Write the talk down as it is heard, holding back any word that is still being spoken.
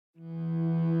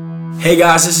Hey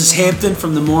guys, this is Hampton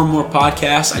from the More and More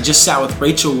podcast. I just sat with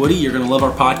Rachael Woody. You're going to love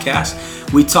our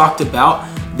podcast. We talked about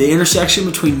the intersection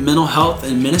between mental health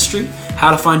and ministry, how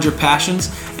to find your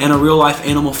passions, and a real-life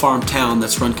animal farm town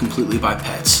that's run completely by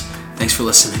pets. Thanks for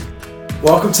listening.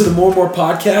 Welcome to the More and More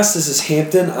podcast. This is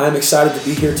Hampton. I'm excited to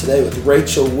be here today with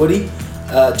Rachael Woody.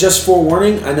 Just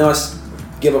forewarning, I know I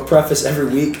give a preface every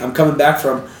week. I'm coming back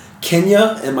from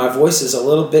Kenya, and my voice is a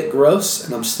little bit gross,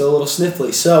 and I'm still a little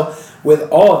sniffly. So,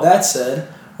 with all of that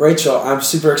said, Rachael, I'm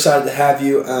super excited to have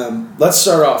you. Let's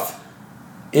start off.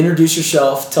 Introduce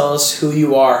yourself. Tell us who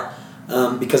you are,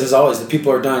 because as always, the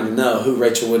people are dying to know who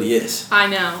Rachael Woody is. I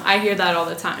know. I hear that all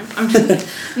the time.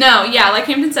 Like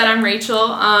Hampton said, I'm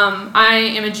Rachael.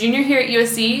 I am a junior here at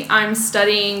USC. I'm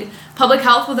studying public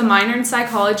health with a minor in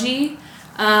psychology.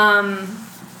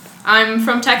 I'm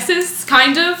from Texas,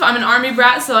 kind of. I'm an Army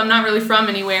brat, so I'm not really from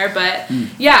anywhere. But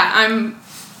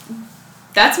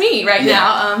that's me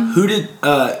now. Who did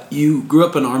you grew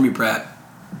up an Army brat?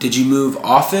 Did you move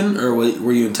often, or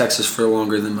were you in Texas for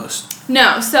longer than most?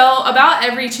 No, so about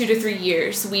every 2 to 3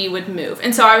 years we would move.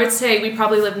 And so I would say we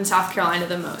probably lived in South Carolina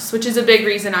the most, which is a big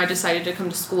reason I decided to come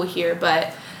to school here.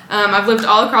 But I've lived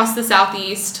all across the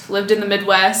Southeast, lived in the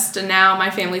Midwest, and now my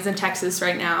family's in Texas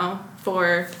right now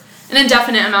for an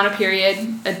indefinite amount of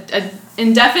period. That's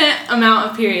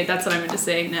what I meant to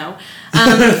say, no.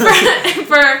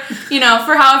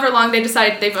 For however long they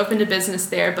decide they've opened a business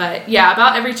there. But yeah,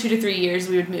 about every 2 to 3 years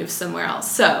we would move somewhere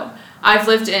else. So I've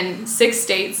lived in 6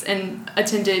 states and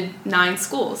attended 9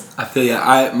 schools. I feel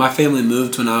my family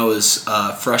moved when I was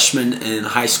a freshman in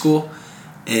high school,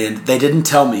 and they didn't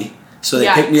tell me. So they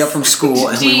picked me up from school,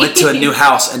 and we went to a new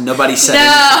house, and nobody said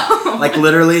anything. Like,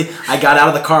 literally, I got out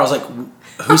of the car, I was like,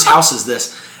 whose house is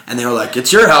this? And they were like,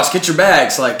 "It's your house. Get your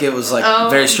bags." Like, it was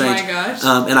very strange. Oh my gosh!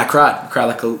 And I cried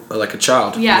like a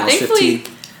child. Yeah, thankfully,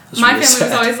 my family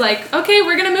was always like, "Okay,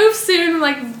 we're gonna move soon."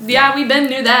 Like, yeah, we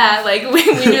knew that. Like, we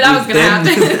knew that was gonna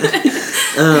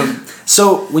happen.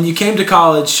 So when you came to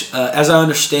college, as I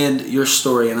understand your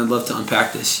story, and I'd love to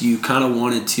unpack this, you kind of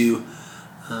wanted to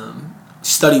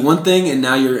study one thing, and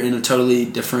now you're in a totally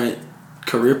different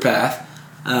career path.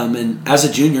 And as a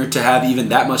junior, to have even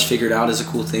that much figured out is a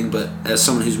cool thing. But as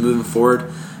someone who's moving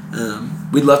forward,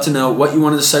 we'd love to know what you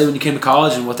wanted to study when you came to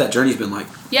college and what that journey's been like.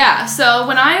 Yeah, so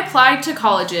when I applied to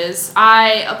colleges,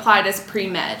 I applied as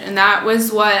pre-med, and that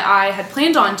was what I had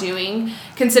planned on doing,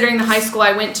 considering the high school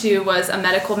I went to was a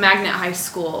medical magnet high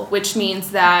school, which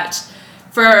means that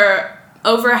for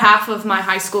over half of my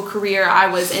high school career, I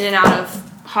was in and out of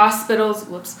hospitals.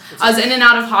 I was in and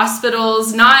out of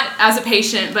hospitals, not as a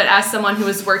patient, but as someone who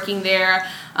was working there.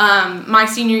 My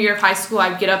senior year of high school,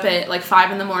 I'd get up at like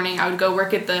 5 a.m. I would go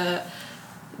work at the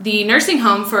nursing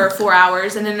home for 4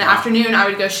 hours, and then in the afternoon I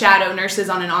would go shadow nurses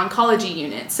on an oncology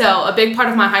unit. So a big part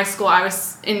of my high school, I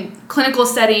was in clinical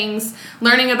settings,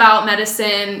 learning about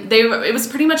medicine. It was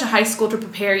pretty much a high school to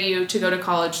prepare you to go to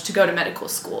college, to go to medical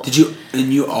school.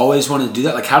 You always wanted to do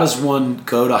that? Like, how does one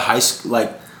go to high school?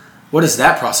 Like, what is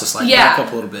that process like? Yeah. Back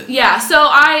up a little bit. Yeah, so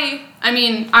I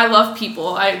love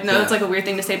people. I know it's like a weird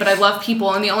thing to say, but I love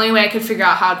people, and the only way I could figure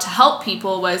out how to help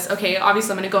people was, okay,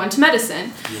 obviously I'm going to go into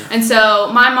medicine. Yeah. And so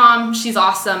my mom, she's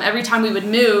awesome. Every time we would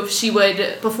move,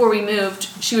 before we moved,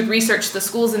 she would research the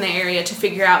schools in the area to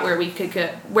figure out where we could go.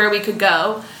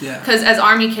 Yeah. Because as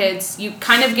Army kids, you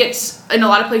kind of get, in a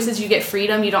lot of places, you get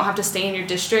freedom. You don't have to stay in your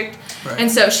district. Right. And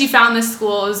so she found this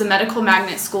school. It was a medical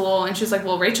magnet school, and she was like,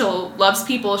 well, Rachael loves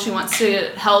people. She wants to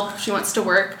help. She wants to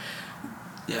work.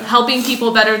 Yeah. Helping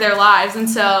people better their lives. And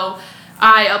so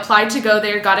I applied to go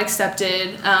there, got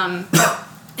accepted, and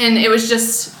it was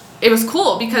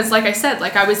cool because, like I said,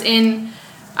 like I was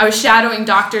shadowing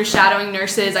doctors, shadowing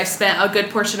nurses. I spent a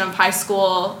good portion of high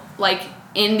school like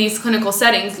in these clinical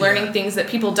settings, learning things that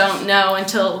people don't know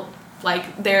until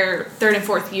like their 3rd and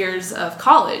 4th years of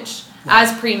college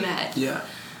as pre-med. Yeah.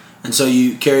 And so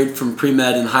you carried from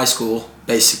pre-med in high school,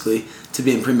 basically, to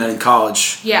being pre-med in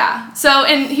college. Yeah. So,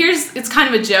 and it's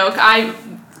kind of a joke.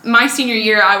 My senior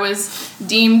year, I was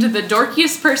deemed the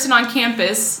dorkiest person on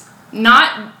campus.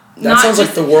 That sounds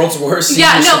like the world's worst.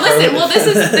 Yeah, no, listen. Well,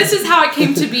 this is how it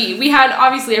came to be. We had,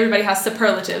 obviously, everybody has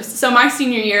superlatives. So my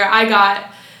senior year, I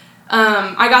got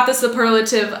the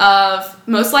superlative of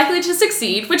most likely to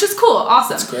succeed, which is cool,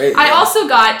 awesome. That's great. I also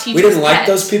got teacher's pet. We didn't like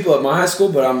those people at my high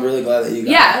school, but I'm really glad that you got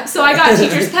it. Yeah, so I got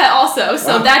teacher's pet also,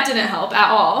 so that didn't help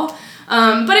at all.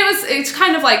 But it's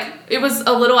kind of like, it was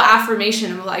a little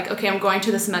affirmation of like, okay, I'm going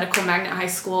to this medical magnet high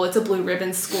school. It's a blue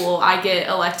ribbon school. I get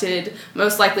elected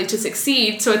most likely to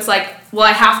succeed. So it's like, well,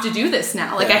 I have to do this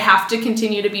now. Like, I have to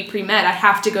continue to be pre-med. I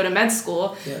have to go to med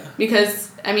school. Yeah.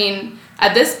 Because,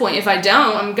 at this point, if I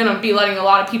don't, I'm going to be letting a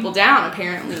lot of people down,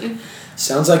 apparently.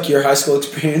 Sounds like your high school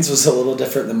experience was a little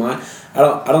different than mine. I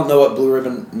don't know what Blue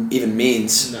Ribbon even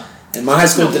means. No. And my high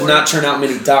school did not turn out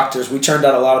many doctors. We turned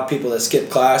out a lot of people that skipped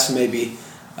class, maybe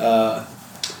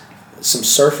some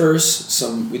surfers,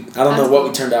 I don't know what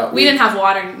we turned out. We didn't have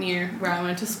water near where I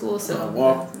went to school, so.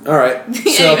 Well, all right.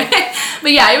 So. Anyway,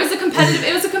 but yeah, it was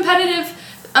a competitive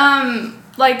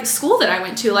like school that I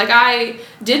went to. Like I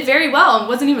did very well and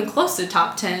wasn't even close to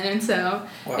top 10, and so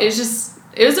it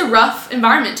was a rough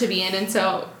environment to be in, and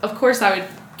so of course I would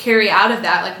carry out of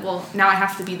that like, well, now I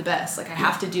have to be the best. Like I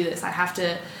have to do this. I have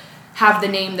to have the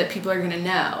name that people are going to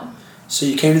know. So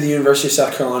you came to the University of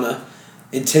South Carolina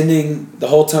intending the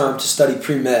whole time to study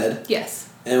pre-med. Yes.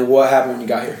 And what happened when you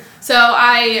got here? So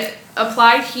I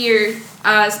applied here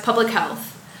as public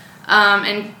health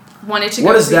and wanted to go.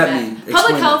 What does that mean?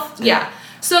 Public health, yeah.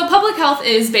 So public health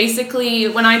is basically,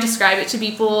 when I describe it to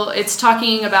people, it's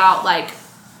talking about like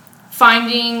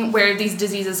finding where these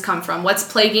diseases come from, what's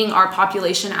plaguing our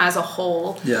population as a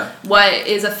whole, what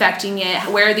is affecting it,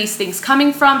 where are these things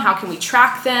coming from, how can we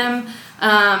track them.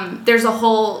 There's a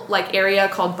whole like area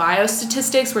called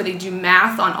biostatistics where they do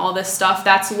math on all this stuff.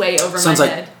 That's way over my head. Sounds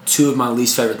like two of my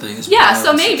least favorite things. Yeah,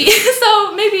 so maybe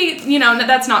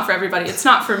that's not for everybody. It's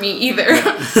not for me either.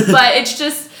 But it's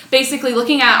just basically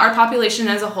looking at our population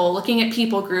as a whole, looking at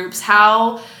people groups,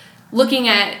 looking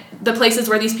at the places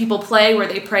where these people play, where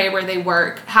they pray, where they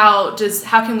work. How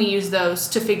can we use those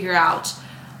to figure out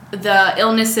the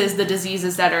illnesses, the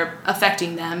diseases that are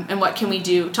affecting them, and what can we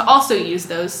do to also use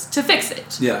those to fix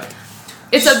it? Yeah.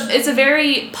 It's a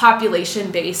very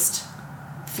population-based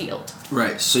field.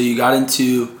 Right. So you got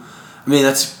into,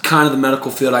 that's kind of the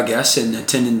medical field, I guess, and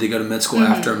intending to go to med school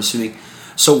after, I'm assuming.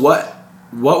 So what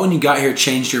when you got here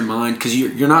changed your mind? Because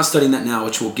you're not studying that now,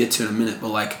 which we'll get to in a minute, but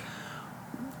like,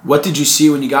 what did you see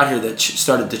when you got here that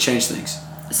started to change things?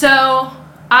 So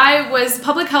I was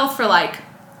public health for like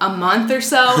a month or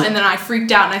so, and then I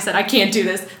freaked out and I said, I can't do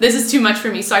this. This is too much for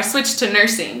me. So I switched to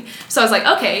nursing. So I was like,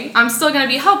 okay, I'm still going to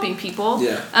be helping people.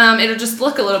 Yeah. It'll just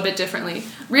look a little bit differently.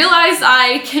 Realized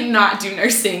I cannot do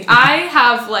nursing.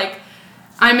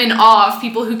 I'm in awe of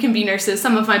people who can be nurses.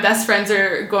 Some of my best friends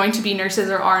are going to be nurses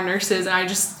or are nurses, and I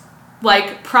just,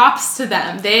 props to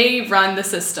them. They run the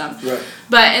system. Right.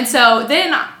 And so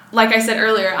then, like I said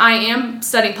earlier, I am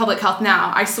studying public health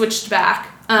now. I switched back.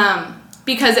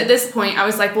 Because at this point, I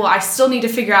was like, well, I still need to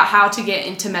figure out how to get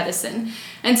into medicine.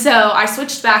 And so I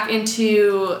switched back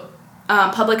into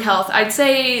public health, I'd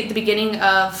say the beginning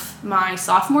of my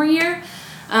sophomore year,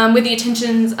 with the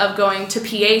intentions of going to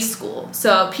PA school.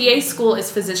 So PA school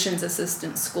is physician's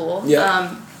assistant school.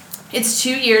 Yeah. It's 2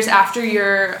 years after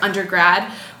your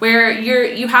undergrad, where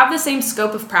you have the same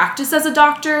scope of practice as a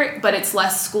doctor, but it's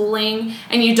less schooling,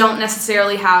 and you don't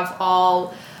necessarily have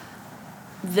all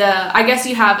I guess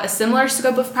you have a similar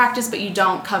scope of practice, but you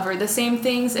don't cover the same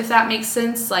things, if that makes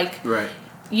sense. Right.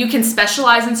 You can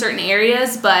specialize in certain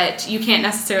areas, but you can't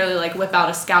necessarily whip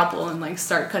out a scalpel and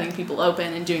start cutting people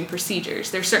open and doing procedures.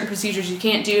 There's certain procedures you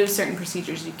can't do, certain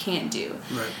procedures you can do.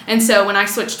 Right. And so when I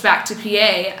switched back to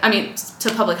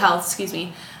to public health,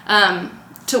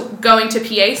 to going to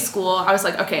PA school, I was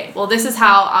like, okay, well, this is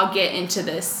how I'll get into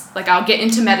this. I'll get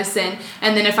into medicine,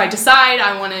 and then if I decide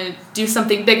I want to do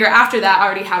something bigger after that, I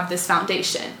already have this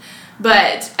foundation.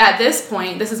 But at this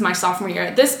point, this is my sophomore year,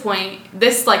 at this point,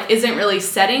 this, isn't really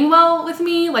setting well with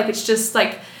me. It's just,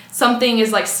 something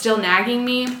is, still nagging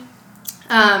me.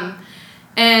 And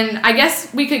I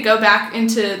guess we could go back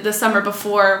into the summer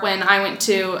before when I went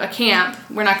to a camp.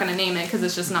 We're not going to name it because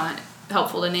it's just not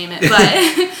helpful to name it,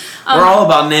 but we're all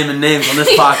about naming names on this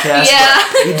podcast.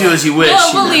 Yeah, you do as you wish.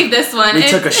 We'll leave this one. We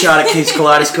took a shot at Case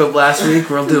Kaleidoscope last week.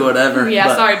 We'll do whatever.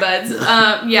 Yeah, sorry, buds.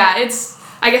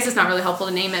 I guess it's not really helpful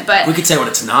to name it, but we could say what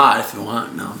it's not if you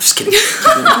want. No, I'm just kidding.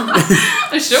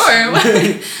 Sure.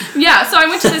 Yeah, so I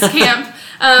went to this camp,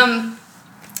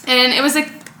 and it was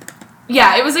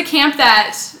a camp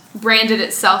that branded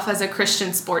itself as a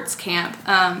Christian sports camp,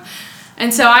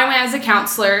 and so I went as a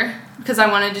counselor, because I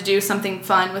wanted to do something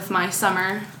fun with my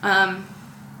summer.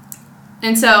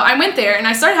 And so I went there, and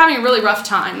I started having a really rough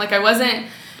time. I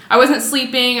wasn't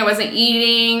sleeping, I wasn't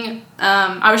eating.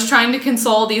 I was trying to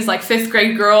console these 5th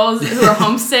grade girls who were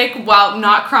homesick while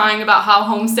not crying about how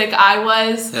homesick I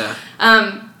was. Yeah.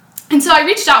 And so I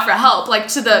reached out for help,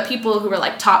 to the people who were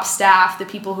top staff, the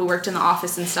people who worked in the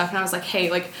office and stuff. And I was like, hey,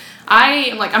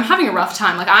 I'm having a rough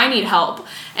time. I need help.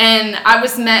 And I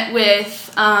was met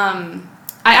with,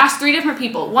 I asked 3 different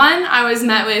people. One, I was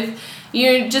met with,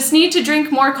 you just need to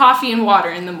drink more coffee and water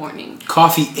in the morning.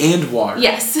 Coffee and water?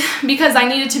 Yes, because I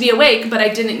needed to be awake, but I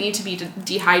didn't need to be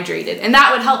dehydrated, and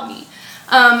that would help me.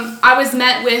 I was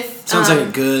met with... Sounds like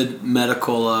a good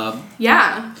medical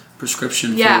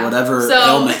prescription for whatever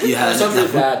ailment you had. That sounds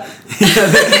really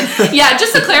bad. Yeah,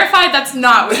 just to clarify, that's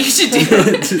not what you should do.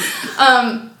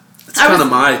 It's kind of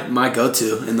my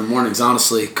go-to in the mornings,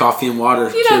 honestly. Coffee and water.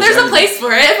 There's a place for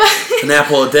it. An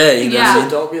apple a day, you know. Yeah.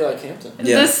 Don't be like Hampton.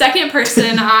 Yeah. The second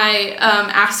person I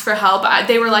asked for help,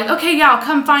 they were like, okay, yeah, I'll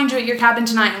come find you at your cabin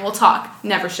tonight and we'll talk.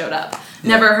 Never showed up. Yeah.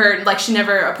 Never heard, she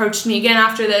never approached me again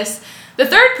after this. The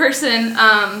third person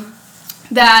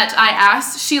that I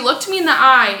asked, she looked me in the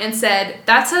eye and said,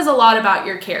 that says a lot about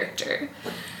your character.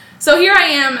 So here I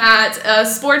am at a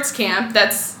sports camp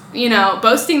that's,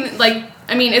 boasting,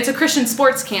 it's a Christian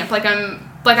sports camp.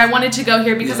 I wanted to go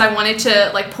here because I wanted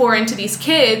to, pour into these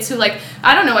kids who,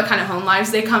 I don't know what kind of home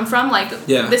lives they come from.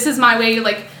 This is my way,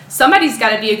 somebody's got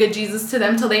to be a good Jesus to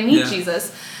them till they meet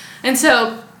Jesus. And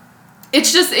so,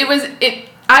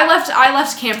 I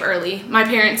left camp early. My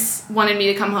parents wanted me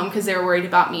to come home because they were worried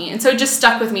about me. And so it just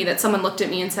stuck with me that someone looked at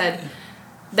me and said,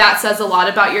 that says a lot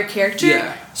about your character.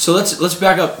 Yeah. So let's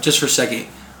back up just for a second.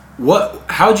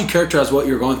 How would you characterize what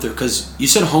you were going through? Because you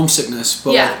said homesickness,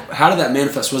 but how did that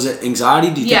manifest? Was it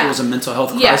anxiety? Do you think it was a mental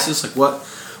health crisis? What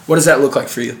does that look like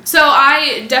for you? So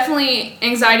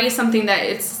anxiety is something that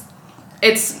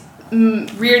it's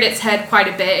reared its head quite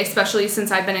a bit, especially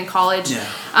since I've been in college.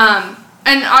 Yeah.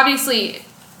 And obviously,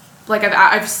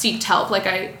 I've seeked help.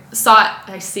 I sought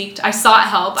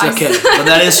help. It's okay, but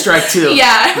that is strike two.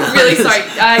 Yeah, really sorry.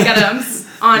 I'm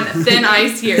on thin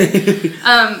ice here.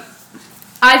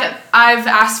 I've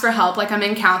asked for help. I'm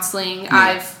in counseling.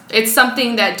 Yeah. It's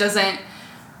something that doesn't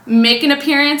make an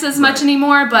appearance as much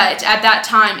anymore, but at that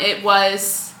time it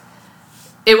was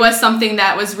something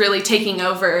that was really taking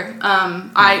over.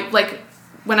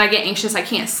 When I get anxious, I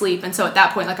can't sleep, and so at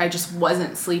that point, I just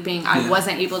wasn't sleeping. I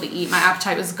wasn't able to eat. My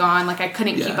appetite was gone. I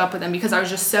couldn't keep up with them because I was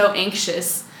just so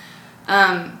anxious.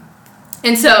 And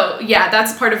so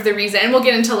that's part of the reason. And we'll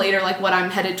get into later what I'm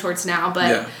headed towards now,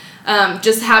 but.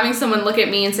 Just having someone look at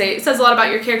me and say, it says a lot about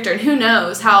your character, and who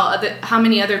knows how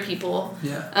many other people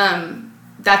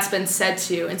that's been said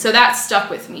to. And so that stuck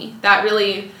with me. That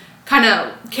really kind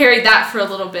of carried that for a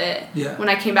little bit when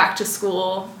I came back to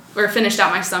school, or finished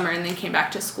out my summer and then came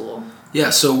back to school. Yeah,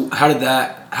 so how did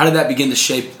that begin to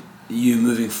shape you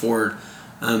moving forward?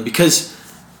 Because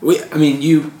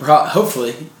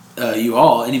hopefully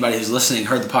anybody who's listening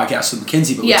heard the podcast with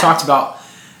Mackenzie, but we talked about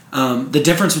the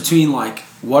difference between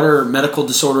what are medical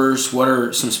disorders, what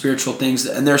are some spiritual things,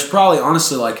 and there's probably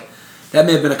honestly that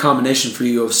may have been a combination for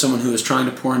you of someone who is trying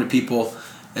to pour into people,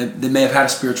 and they may have had a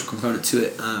spiritual component to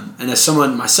it. And as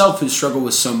someone myself who struggled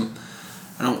with some,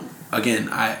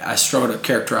 I struggle to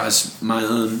characterize my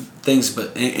own things,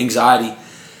 but anxiety,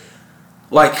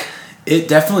 it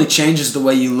definitely changes the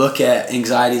way you look at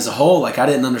anxiety as a whole. I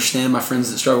didn't understand my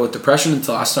friends that struggle with depression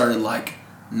until I started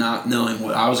not knowing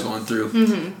what I was going through.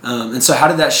 Mm-hmm. And so how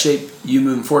did that shape you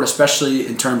moving forward, especially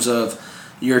in terms of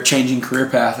your changing career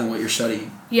path and what you're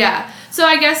studying? Yeah. So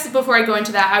I guess before I go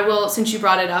into that, I will, since you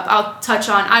brought it up, I'll touch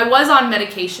on, I was on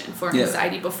medication for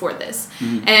anxiety before this.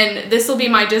 Mm-hmm. And this will be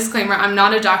my disclaimer. I'm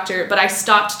not a doctor, but I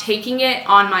stopped taking it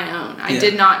on my own. I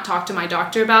did not talk to my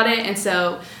doctor about it. And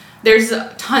so there's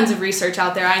tons of research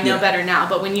out there. I know better now,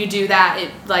 but when you do that,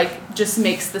 it just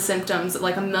makes the symptoms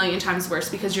a million times worse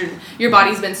because your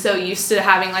body's been so used to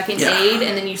having an aid,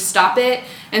 and then you stop it,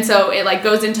 and so it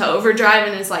goes into overdrive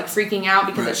and is freaking out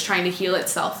because it's trying to heal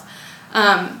itself.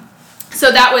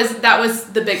 So that was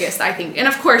the biggest, I think, and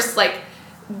of course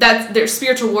that their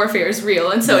spiritual warfare is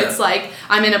real, and so it's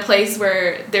I'm in a place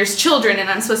where there's children and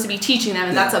I'm supposed to be teaching them,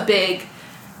 and that's a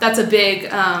big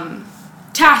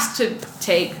task to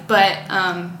take, but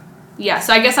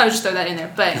so I guess I would just throw that in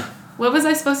there. But what was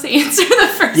I supposed to answer the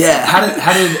first? Yeah,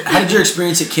 how did your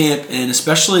experience at camp, and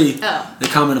especially the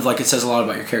comment of it says a lot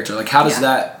about your character, how did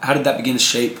that begin to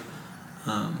shape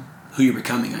who you're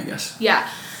becoming, I guess? Yeah.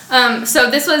 So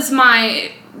this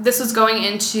was going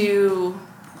into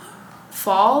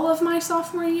fall of my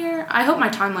sophomore year. I hope my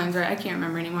timeline's right. I can't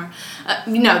remember anymore.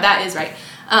 No, that is right.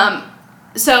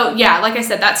 So like I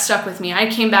said, that stuck with me. I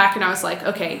came back and I was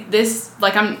okay, this,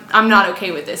 I'm not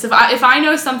okay with this. If I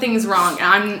know something's wrong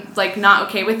and I'm not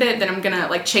okay with it, then I'm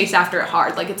gonna chase after it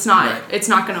hard. It's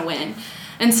not gonna win.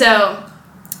 And so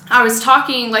I was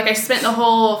talking, I spent the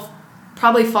whole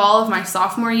probably fall of my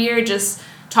sophomore year just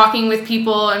talking with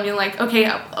people and being okay,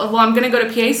 well, I'm gonna go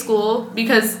to PA school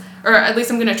or at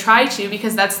least I'm gonna try to,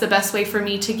 because that's the best way for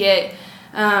me to get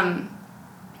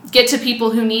to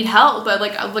people who need help. But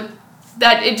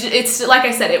that it's like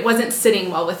I said, it wasn't sitting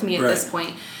well with me at this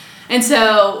point. And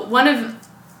so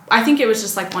I think it was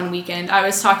just like one weekend. I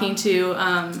was talking to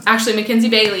actually Mackenzie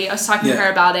Bailey. I was talking to her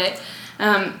about it,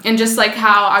 and just like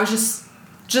how I was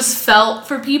just felt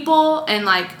for people and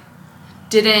like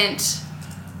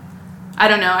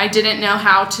I didn't know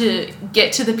how to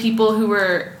get to the people who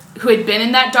had been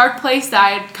in that dark place that I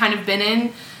had kind of been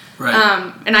in. Right.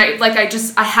 And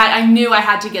I knew I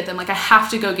had to get them. Like, I have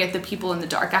to go get the people in the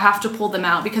dark. I have to pull them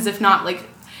out, because if not, like,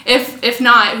 if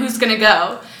not, who's gonna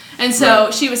go? And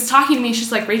so she was talking to me.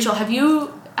 She's like, Rachel, have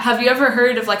you ever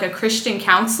heard of like a Christian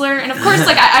counselor? And of course,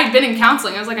 like I'd been in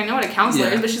counseling. I was like, I know what a counselor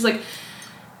is. But she's like,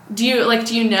 do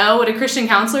you know what a Christian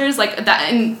counselor is? Like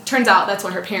that, and turns out that's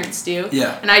what her parents do.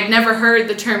 Yeah. And I'd never heard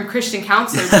the term Christian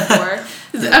counselor before.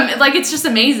 Like, it's just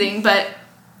amazing.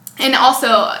 And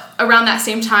also around that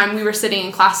same time, we were sitting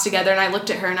in class together, and I looked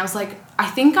at her and I was like, I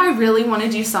think I really want to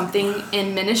do something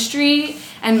in ministry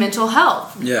and mental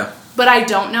health. Yeah. But I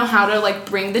don't know how to like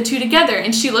bring the two together.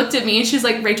 And she looked at me and she's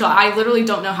like, Rachel, I literally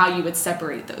don't know how you would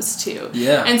separate those two.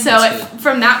 Yeah. And so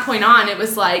from that point on, it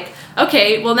was like,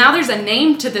 okay, well, now there's a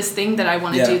name to this thing that I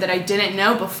want to do that I didn't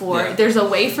know before. Yeah. There's a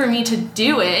way for me to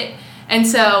do it. And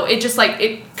so it just like,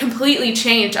 it completely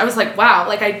changed. I was like, wow,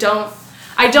 like I don't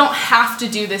have to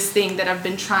do this thing that I've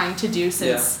been trying to do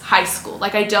since high school.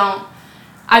 Like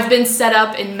I've been set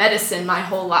up in medicine my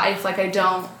whole life. Like I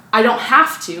don't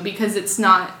have to, because that's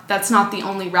not the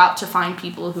only route to find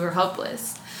people who are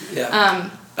hopeless. Yeah.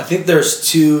 I think there's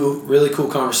two really cool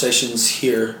conversations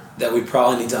here that we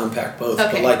probably need to unpack both.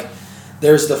 Okay. But like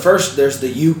there's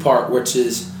the you part, which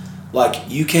is like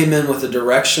you came in with a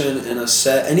direction and a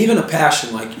set and even a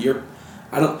passion. Like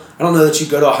I don't know that you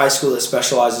go to a high school that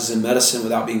specializes in medicine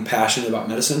without being passionate about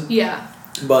medicine. Yeah.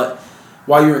 But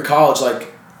while you were in college,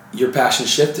 like your passion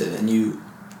shifted and you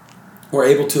were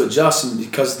able to adjust, and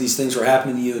because these things were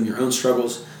happening to you and your own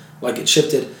struggles, like it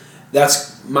shifted.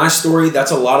 That's my story.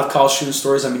 That's a lot of college student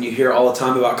stories. I mean, you hear all the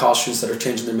time about college students that are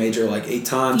changing their major like 8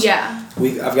 times. Yeah.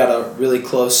 I've got a really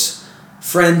close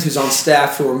friend who's on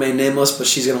staff who will remain nameless, but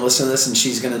she's going to listen to this and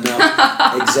she's going to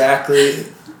know exactly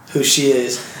who she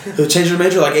is, who changed her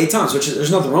major like 8 times, which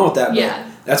there's nothing wrong with that. But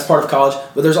that's part of college.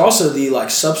 But there's also the like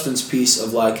substance piece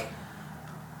of like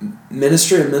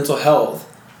ministry and mental health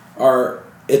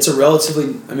it's a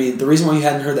relatively, I mean, the reason why you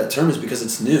hadn't heard that term is because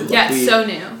it's new. Like it's so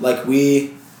new. Like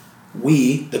we,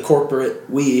 the corporate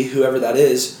whoever that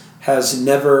is, has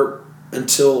never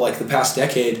until like the past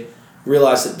decade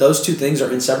realized that those two things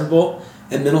are inseparable,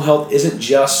 and mental health isn't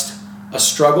just a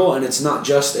struggle and it's not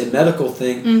just a medical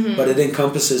thing, but it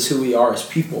encompasses who we are as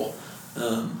people.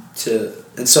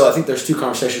 And so I think there's two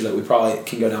conversations that we probably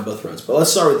can go down both roads. But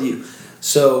let's start with you.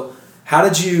 So how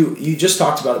did you just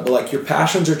talked about it, but like your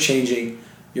passions are changing,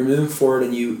 you're moving forward,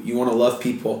 and you want to love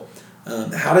people.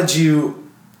 How did you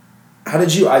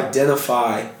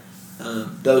identify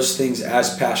those things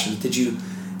as passions? Did you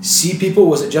see people?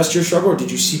 Was it just your struggle, or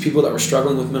did you see people that were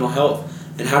struggling with mental health?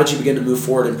 And how did you begin to move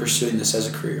forward in pursuing this as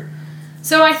a career?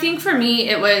 So I think for me,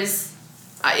 it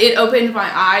opened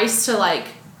my eyes to like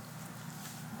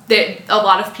that a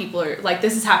lot of people are like,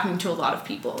 this is happening to a lot of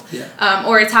people,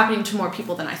 or it's happening to more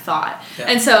people than I thought. Yeah.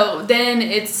 And so then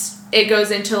it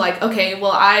goes into like, okay,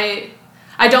 well, I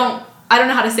don't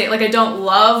know how to say it. Like, I don't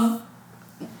love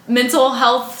mental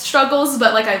health struggles,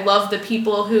 but like I love the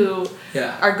people who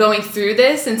are going through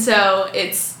this. And so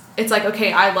it's like,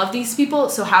 okay, I love these people,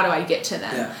 so how do I get to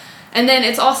them? Yeah. And then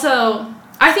it's also,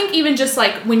 I think even just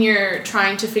like when you're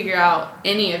trying to figure out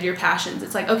any of your passions,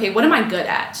 it's like, okay, what am I good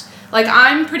at? Like,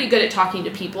 I'm pretty good at talking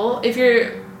to people.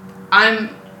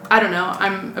 I don't know,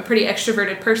 I'm a pretty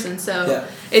extroverted person, so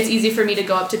it's easy for me to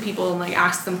go up to people and like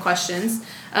ask them questions.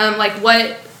 Like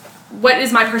what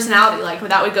is my personality like?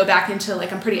 That would go back into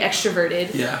like, I'm pretty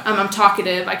extroverted. Yeah. I'm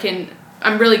talkative.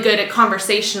 I'm really good at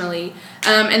conversationally.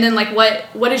 And then like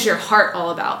what is your heart all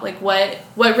about? Like what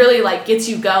really like gets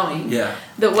you going? Yeah.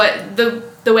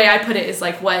 The way I put it is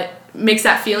like what makes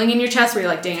that feeling in your chest where you're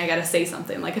like, dang, I gotta say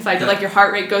something. Like if like your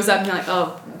heart rate goes up and you're like,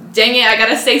 oh, dang it, I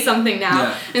gotta say something now.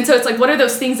 Yeah. And so it's like, what are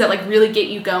those things that like really get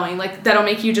you going? Like that'll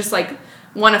make you just like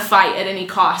want to fight at any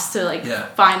cost to like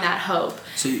find that hope.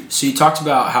 So you talked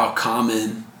about how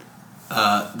common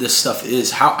this stuff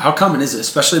is. How common is it,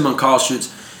 especially among college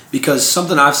students? Because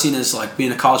something I've seen is like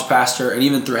being a college pastor, and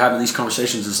even through having these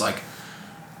conversations, is like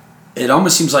it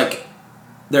almost seems like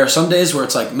there are some days where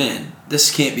it's like, man,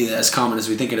 this can't be as common as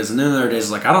we think it is. And then there are days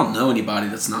like, I don't know anybody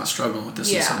that's not struggling with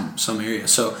this in some area.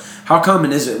 So how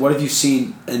common is it? What have you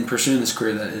seen in pursuing this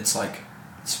career that it's like,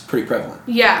 it's pretty prevalent?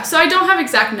 Yeah, so I don't have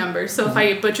exact numbers. So if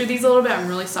I butcher these a little bit, I'm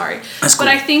really sorry. That's cool.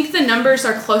 But I think the numbers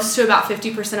are close to about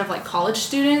 50% of like college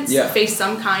students face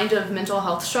some kind of mental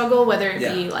health struggle, whether it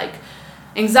be like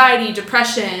anxiety,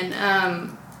 depression,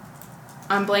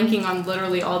 I'm blanking on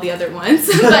literally all the other ones,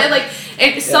 but like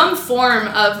some form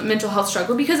of mental health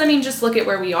struggle, because I mean, just look at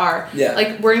where we are. Yeah.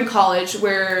 Like, we're in college,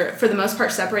 we're for the most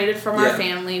part separated from our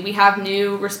family. We have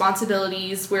new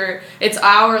responsibilities where it's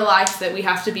our life that we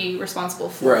have to be responsible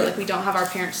for. Right. Like, we don't have our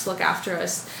parents to look after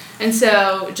us. And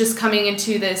so just coming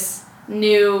into this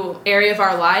new area of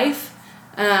our life,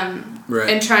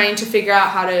 and trying to figure out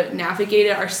how to navigate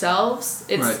it ourselves,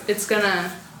 it's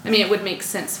gonna, I mean, it would make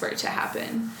sense for it to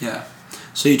happen. Yeah.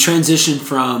 So you transition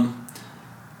from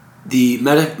the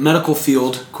medical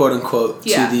field, quote unquote,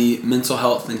 to the mental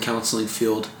health and counseling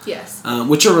field. Yes.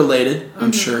 Which are related,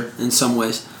 I'm sure, in some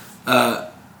ways. And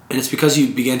it's because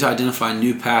you began to identify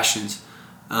new passions.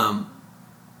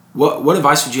 What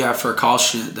advice would you have for a college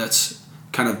student that's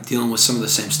kind of dealing with some of the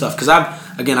same stuff? Because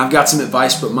I've got some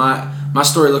advice, but my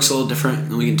story looks a little different,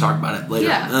 and we can talk about it later.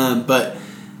 Yeah. But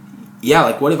yeah,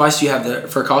 like, what advice do you have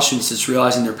for college students that's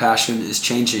realizing their passion is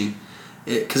changing?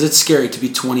 Because it's scary to be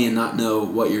 20 and not know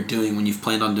what you're doing when you've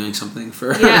planned on doing something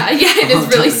for it is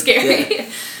really scary. Yeah.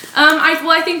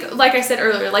 I think, like I said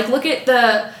earlier, like, look at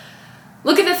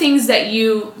the things that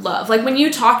you love. Like, when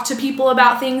you talk to people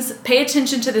about things, pay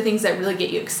attention to the things that really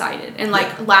get you excited, and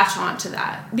latch on to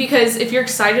that. Because if you're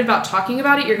excited about talking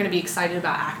about it, you're going to be excited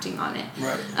about acting on it.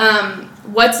 Right.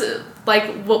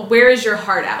 Where is your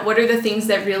heart at? What are the things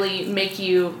that really make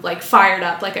you, like, fired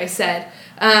up, like I said?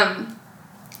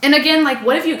 And again, like,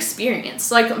 what have you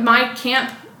experienced? Like, my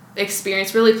camp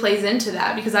experience really plays into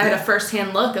that, because I had a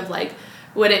firsthand look of, like,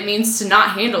 what it means to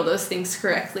not handle those things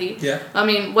correctly. Yeah. I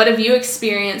mean, what have you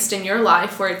experienced in your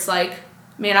life where it's like,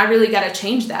 man, I really got to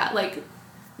change that. Like,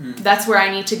 that's where I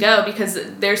need to go, because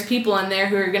there's people in there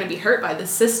who are going to be hurt by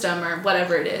this system or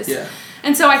whatever it is. Yeah.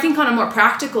 And so I think on a more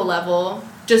practical level,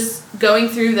 just going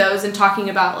through those and talking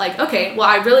about, like, okay, well,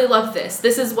 I really love this.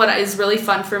 This is what is really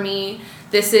fun for me.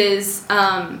 This is,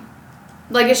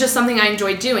 it's just something I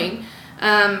enjoy doing.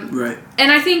 Right.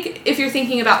 And I think if you're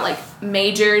thinking about, like,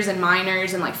 majors and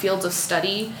minors and, like, fields of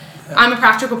study, I'm a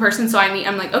practical person, so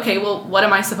I'm like, okay, well, what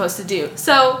am I supposed to do?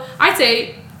 So I'd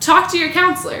say talk to your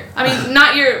counselor. I mean,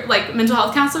 not your, like, mental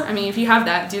health counselor. I mean, if you have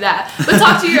that, do that. But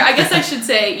talk to I guess I should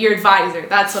say your advisor.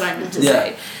 That's what I meant to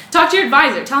say. Talk to your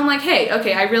advisor. Tell them, like, hey,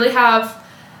 okay, I really have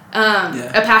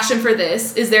a passion for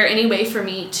this. Is there any way for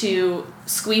me to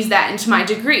squeeze that into my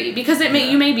degree? Because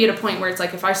you may be at a point where it's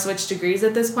like, if I switch degrees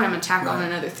at this point, I'm going to tack on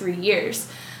another 3 years.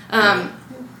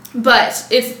 But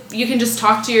if you can just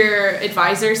talk to your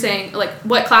advisor saying, like,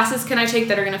 what classes can I take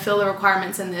that are going to fill the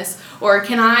requirements in this? Or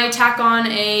can I tack on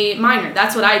a minor?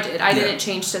 That's what I did. I didn't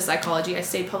change to psychology. I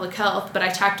stayed public health, but I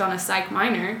tacked on a psych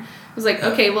minor. I was like,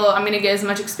 okay, well, I'm going to get as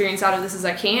much experience out of this as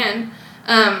I can.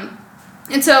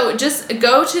 And so just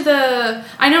go to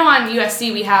I know on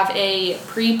USC we have a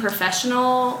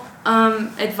pre-professional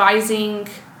advising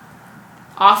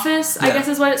office, I guess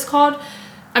is what it's called.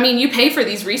 I mean, you pay for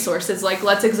these resources. Like,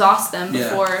 let's exhaust them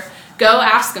before. Go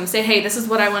ask them. Say, hey, this is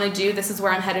what I want to do. This is where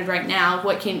I'm headed right now.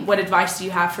 What advice do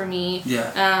you have for me?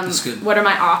 Yeah, that's good. What are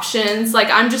my options? Like,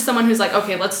 I'm just someone who's like,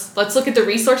 okay, let's look at the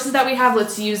resources that we have.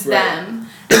 Let's use them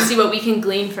and see what we can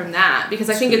glean from that. Because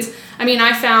I think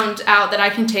I found out that I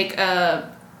can take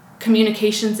a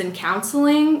communications and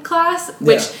counseling class,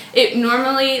 which it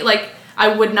normally, like, I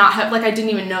would not have, like, I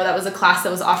didn't even know that was a class that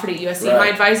was offered at USC. My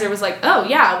advisor was like, oh,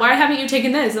 yeah, why haven't you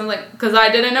taken this? And I'm like, because I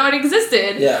didn't know it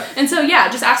existed. Yeah. And so,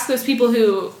 just ask those people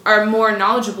who are more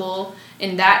knowledgeable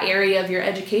in that area of your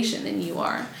education than you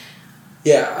are.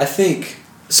 Yeah, I think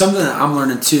something that I'm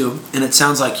learning too, and it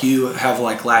sounds like you have,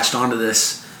 like, latched onto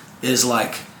this, is,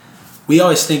 like, we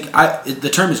always think, the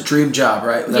term is dream job,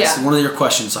 right? That's one of your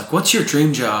questions, like, what's your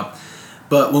dream job?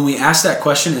 But when we ask that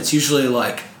question, it's usually,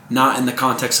 like, not in the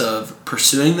context of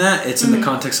pursuing that. It's in the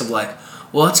context of, like,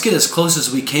 well, let's get as close as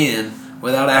we can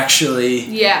without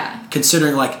actually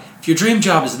considering, like, if your dream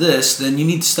job is this, then you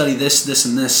need to study this, this,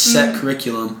 and this set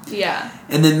curriculum. Yeah.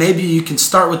 And then maybe you can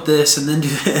start with this and then do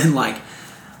it, and, like,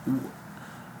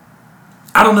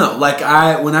 I don't know. Like,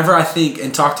 whenever I think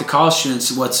and talk to college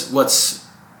students, what's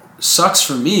sucks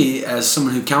for me as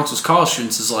someone who counsels college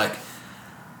students is, like,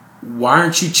 why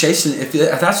aren't you chasing it?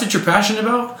 If that's what you're passionate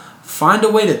about, find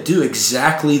a way to do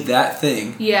exactly that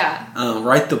thing. Yeah.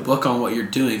 Write the book on what you're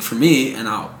doing. For me, and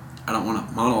I don't want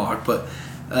to monologue, but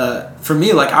for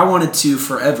me, like, I wanted to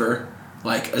forever,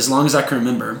 like, as long as I can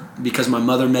remember, because my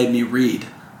mother made me read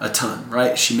a ton,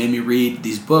 right? She made me read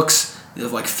these books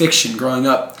of, like, fiction growing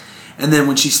up. And then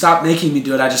when she stopped making me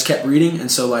do it, I just kept reading.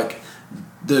 And so, like,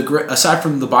 aside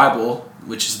from the Bible,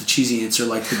 which is the cheesy answer,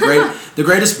 like, the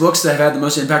greatest books that have had the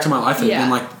most impact on my life have been,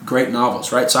 like, great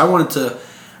novels, right? So I wanted to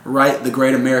write the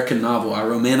great American novel. I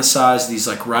romanticized these,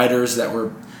 like, writers that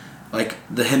were like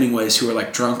the Hemingways who are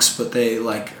like drunks, but they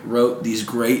like wrote these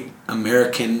great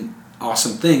American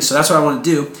awesome things. So that's what I want to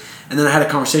do. And then I had a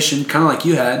conversation kind of like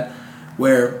you had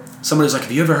where somebody was like,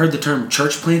 have you ever heard the term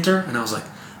church planter? And I was like,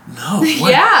 no.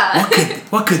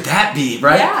 What could that be,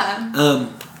 right? Yeah.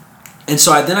 And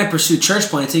so I pursued church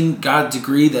planting, got a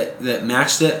degree that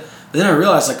matched it. But then I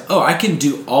realized like, oh, I can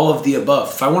do all of the above.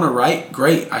 If I want to write,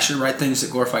 great. I should write things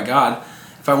that glorify God.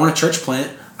 If I want to church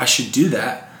plant, I should do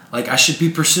that. Like I should be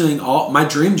pursuing my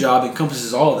dream job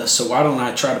encompasses all of this. So why don't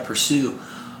I try to pursue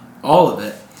all of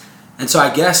it? And so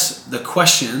I guess the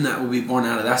question that will be born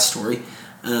out of that story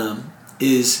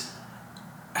is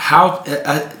how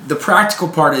the practical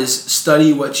part is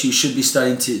study what you should be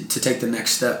studying to take the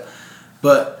next step.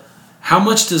 But how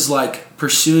much does like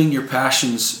pursuing your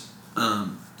passions,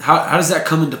 how does that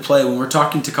come into play when we're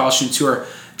talking to college students who are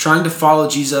trying to follow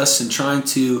Jesus and trying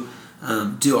to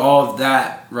do all of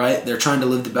that, right? They're trying to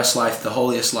live the best life, the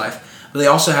holiest life. But they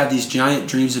also have these giant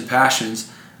dreams and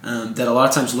passions that a lot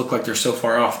of times look like they're so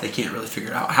far off they can't really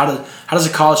figure it out. How does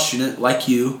a college student like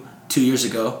you 2 years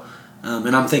ago,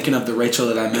 and I'm thinking of the Rachel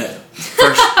that I met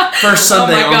first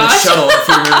Sunday on the shuttle, if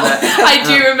you remember that.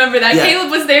 I do remember that. Yeah.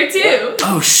 Caleb was there too.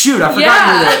 Oh shoot, I forgot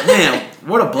you were there. Man,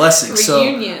 what a blessing.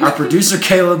 Reunion. So our producer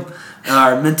Caleb,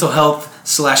 our mental health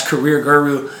 / career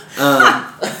guru,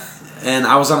 and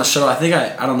I was on a shuttle. I think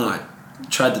I don't know, I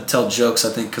tried to tell jokes, I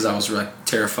think, because I was like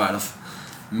terrified of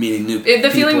meeting new people.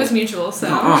 The feeling was mutual, so.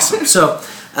 Oh, awesome. So,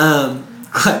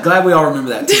 glad we all remember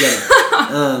that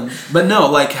together. But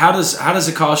no, like, how does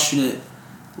a college student,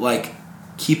 like,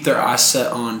 keep their eyes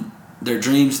set on their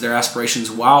dreams, their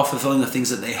aspirations, while fulfilling the things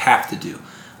that they have to do?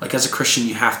 Like, as a Christian,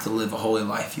 you have to live a holy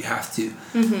life. You have to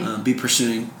be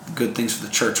pursuing good things for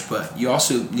the church, but you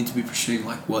also need to be pursuing,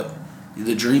 like, what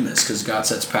the dream is, because God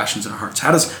sets passions in our hearts.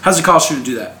 How does a college student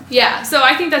do that? Yeah, so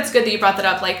I think that's good that you brought that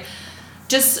up. Like,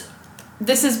 just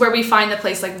this is where we find the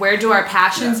place, like, where do our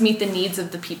passions meet the needs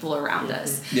of the people around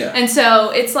us? Yeah. And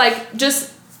so it's like,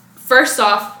 just first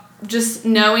off, just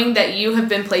knowing that you have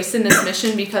been placed in this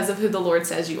mission because of who the Lord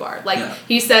says you are. Like,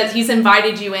 He says He's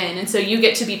invited you in, and so you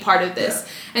get to be part of this.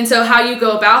 Yeah. And so how you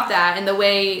go about that and the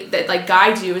way that, like,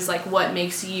 guides you is, like, what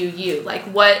makes you you. Like,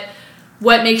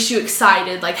 what makes you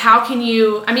excited? Like, how can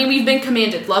you... I mean, we've been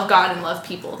commanded, love God and love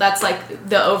people. That's, like,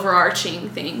 the overarching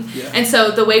thing. Yeah. And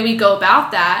so the way we go about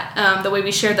that, the way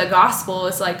we share the gospel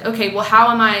is, like, okay, well, how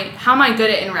am I good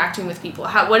at interacting with people?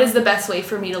 What is the best way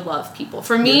for me to love people?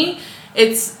 For me,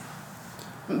 it's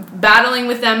battling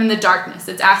with them in the darkness.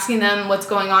 It's asking them what's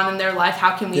going on in their life.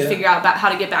 How can we figure out how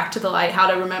to get back to the light? How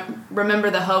to remember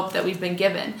the hope that we've been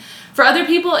given. For other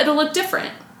people, it'll look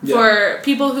different. Yeah. For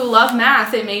people who love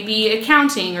math, it may be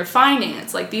accounting or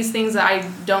finance. Like, these things that I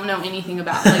don't know anything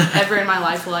about. Like, ever in my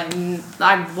life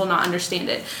I will not understand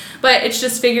it. But it's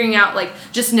just figuring out, like,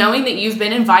 just knowing that you've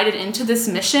been invited into this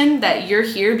mission, that you're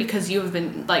here because you have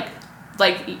been, like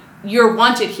you're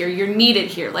wanted here, you're needed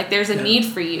here. Like, there's a need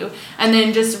for you. And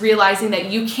then just realizing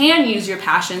that you can use your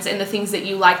passions and the things that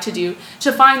you like to do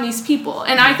to find these people.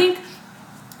 And I think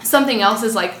something else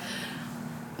is, like,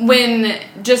 when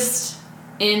just...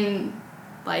 in,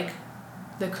 like,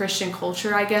 the Christian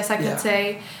culture, I guess I could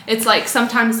say, it's like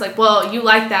sometimes like, well, you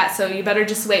like that, so you better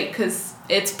just wait because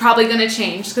it's probably going to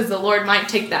change because the Lord might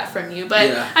take that from you. But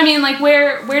I mean, like,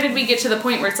 where did we get to the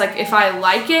point where it's like, if I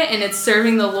like it and it's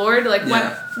serving the Lord, like,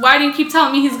 why do you keep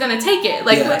telling me He's going to take it?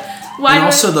 Like, why? And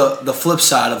also the flip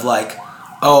side of, like,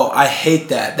 oh, I hate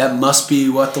that. That must be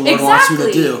what the Lord wants me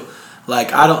to do.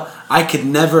 Like,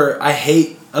 I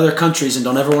hate other countries and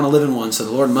don't ever want to live in one, so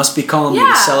the Lord must be calling me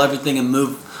to sell everything and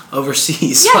move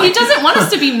overseas. Yeah, He doesn't want us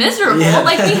to be miserable.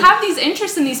 Like, we have these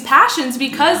interests and these passions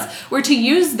because we're to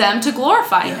use them to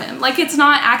glorify Him. Like, it's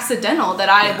not accidental that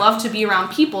I love to be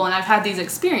around people and I've had these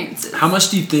experiences. How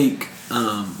much do you think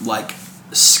like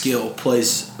skill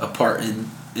plays a part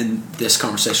in this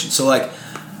conversation? So, like,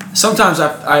 sometimes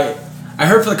I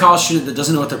heard for the college student that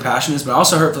doesn't know what their passion is, but I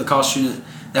also heard for the college student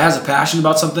that has a passion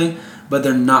about something but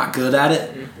they're not good at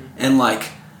it. And like,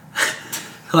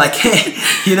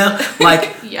 you know,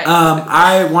 like,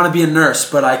 I want to be a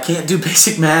nurse, but I can't do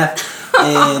basic math,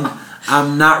 and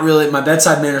I'm not really, my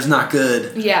bedside manner's not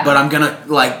good. Yeah. But I'm gonna,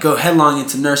 like, go headlong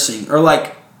into nursing, or,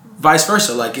 like, vice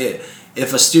versa. Like,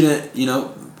 if a student, you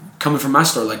know, coming from my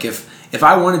story, like, if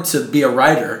I wanted to be a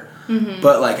writer,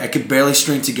 but, like, I could barely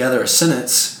string together a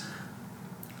sentence,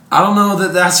 I don't know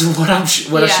that that's what I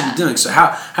should be doing. So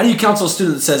how do you counsel a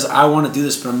student that says, I want to do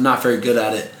this, but I'm not very good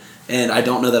at it, and I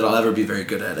don't know that I'll ever be very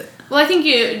good at it? Well, I think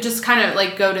you just kind of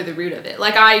like go to the root of it.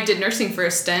 Like I did nursing for a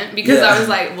stint because I was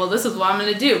like, well, this is what I'm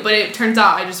going to do. But it turns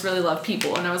out I just really love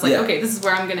people. And I was like, okay, this is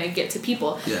where I'm going to get to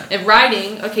people. Yeah. And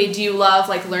writing, okay, do you love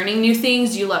like learning new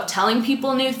things? Do you love telling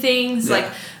people new things? Yeah.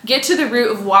 Like get to the root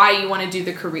of why you want to do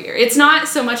the career. It's not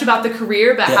so much about the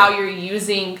career, but how you're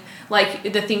using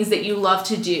like the things that you love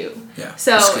to do. Yeah.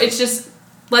 So it's just,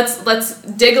 let's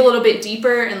dig a little bit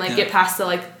deeper and like get past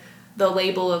the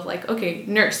label of like, okay,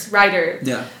 nurse, writer.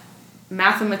 Yeah.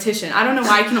 Mathematician. I don't know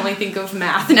why I can only think of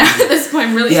math now at this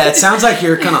point. Really. Yeah, it sounds like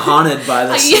you're kind of haunted by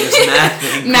this math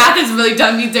thing. Math has really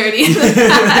done me dirty in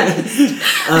the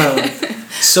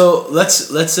past. So let's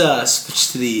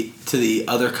switch to the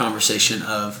other conversation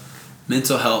of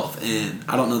mental health, and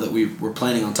I don't know that we were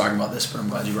planning on talking about this, but I'm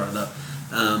glad you brought it up.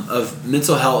 Of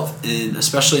mental health, and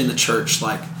especially in the church,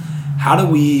 like how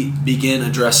do we begin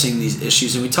addressing these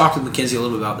issues? And we talked with Mackenzie a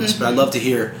little bit about this, but I'd love to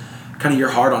hear kind of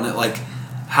your heart on it. Like,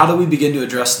 how do we begin to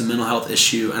address the mental health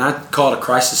issue? And I call it a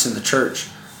crisis in the church.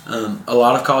 A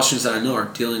lot of college students that I know are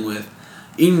dealing with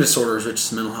eating disorders, which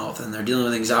is mental health, and they're dealing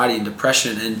with anxiety and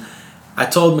depression. And I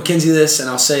told Mackenzie this, and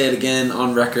I'll say it again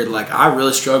on record, like I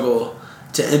really struggle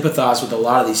to empathize with a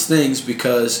lot of these things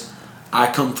because I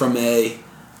come from a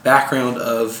background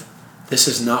of this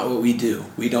is not what we do.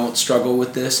 We don't struggle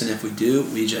with this, and if we do,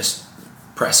 we just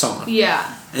press on.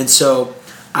 Yeah. And so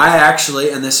I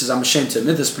actually, and this is, I'm ashamed to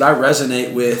admit this, but I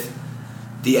resonate with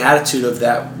the attitude of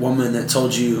that woman that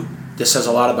told you this says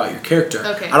a lot about your character.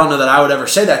 Okay. I don't know that I would ever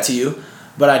say that to you,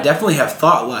 but I definitely have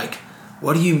thought like,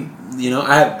 what do you know,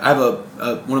 I have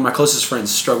one of my closest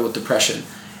friends struggle with depression,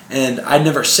 and I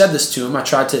never said this to him. I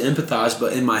tried to empathize,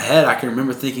 but in my head, I can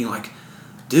remember thinking like,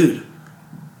 dude,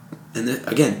 and then,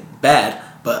 again, bad,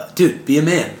 but dude, be a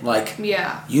man. Like,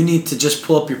 you need to just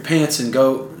pull up your pants and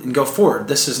go forward.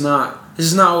 This is not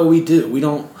what we do. We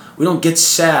don't get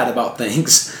sad about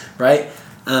things, right?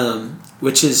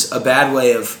 Which is a bad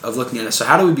way of looking at it. So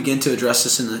how do we begin to address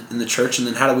this in the church, and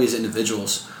then how do we as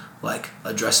individuals like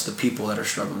address the people that are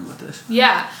struggling with this?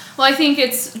 Yeah. Well, I think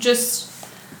it's just,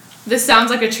 this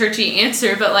sounds like a churchy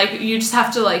answer, but like you just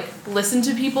have to like listen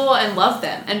to people and love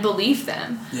them and believe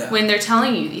them when they're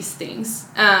telling you these things,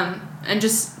 and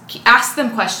just ask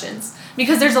them questions,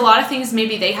 because there's a lot of things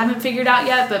maybe they haven't figured out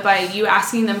yet, but by you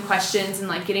asking them questions and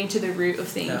like getting to the root of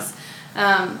things,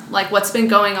 like what's been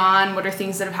going on, what are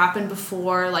things that have happened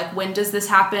before, like when does this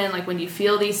happen, like when you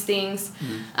feel these things,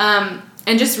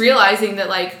 and just realizing that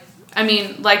like, I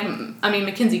mean,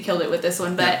 Mackenzie killed it with this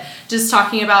one, but just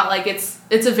talking about like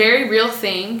it's a very real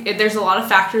thing. There's a lot of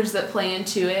factors that play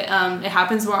into it. It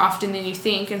happens more often than you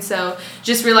think, and so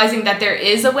just realizing that there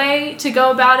is a way to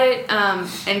go about it,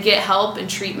 and get help and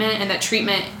treatment, and that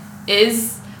treatment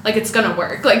is like it's gonna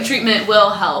work. Like treatment will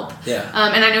help. Yeah.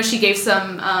 And I know she gave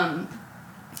some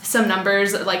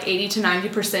numbers, like 80 to 90%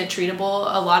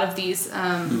 treatable. A lot of these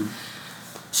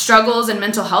struggles and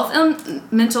mental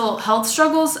health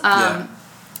struggles.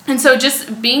 And so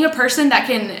just being a person that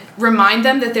can remind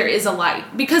them that there is a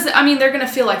light, because I mean they're gonna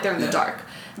feel like they're in the dark.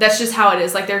 That's just how it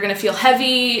is. Like they're gonna feel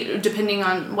heavy depending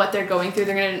on what they're going through.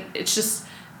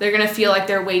 They're gonna feel like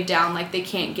they're weighed down, like they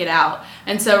can't get out.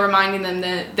 And so reminding them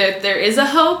that there is a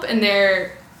hope, and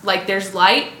there's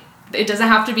light. It doesn't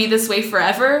have to be this way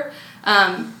forever.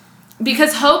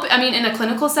 Because hope, I mean, in a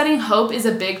clinical setting, hope is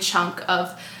a big chunk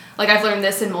of, like I've learned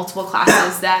this in multiple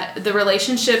classes, that the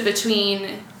relationship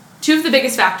between, two of the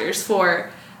biggest factors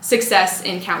for success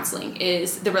in counseling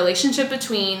is the relationship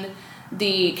between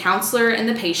the counselor and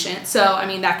the patient. So, I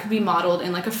mean, that could be modeled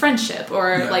in like a friendship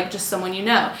or like just someone you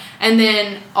know. And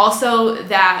then also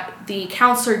that the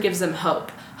counselor gives them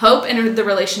hope. Hope and the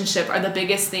relationship are the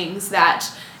biggest things that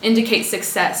indicate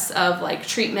success of like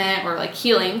treatment or like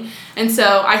healing. And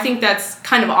so I think that's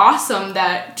kind of awesome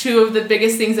that two of the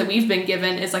biggest things that we've been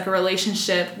given is like a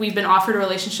relationship. We've been offered a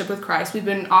relationship with Christ. We've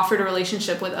been offered a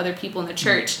relationship with other people in the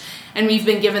church. And we've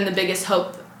been given the biggest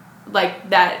hope like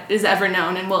that is ever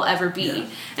known and will ever be. Yeah.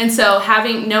 And so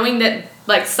knowing that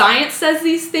like science says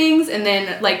these things, and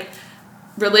then like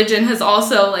religion has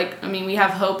also like, I mean, we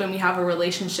have hope and we have a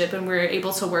relationship, and we're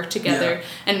able to work together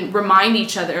and remind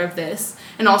each other of this,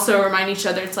 and also remind each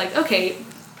other it's like, okay,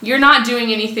 you're not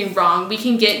doing anything wrong. We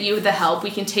can get you the help.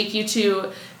 We can take you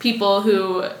to people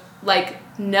who like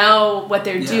know what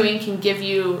they're doing, can give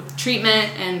you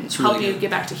treatment and help you get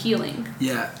back to healing.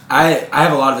 Yeah, I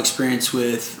have a lot of experience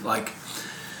with like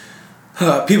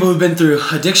people who've been through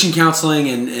addiction counseling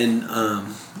and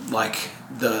like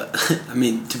I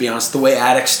mean, to be honest, the way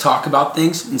addicts talk about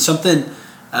things. And something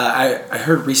I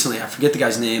heard recently, I forget the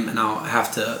guy's name, and I'll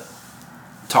have to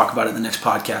talk about it in the next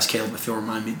podcast, Caleb, if you'll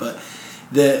remind me. But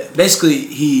basically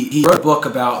he wrote a book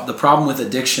about the problem with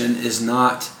addiction is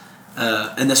not,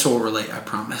 and this will relate, I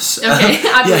promise. Okay,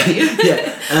 I believe you.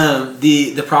 Yeah.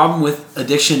 The problem with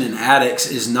addiction and addicts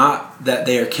is not that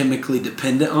they are chemically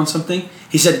dependent on something.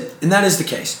 He said, and that is the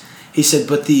case. He said,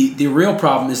 but the real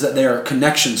problem is that they are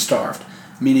connection starved,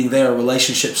 meaning they are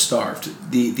relationship starved.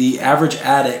 The average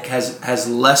addict has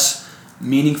less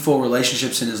meaningful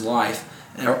relationships in his life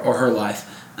or her life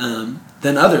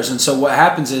than others. And so what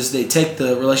happens is they take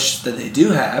the relationships that they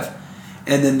do have,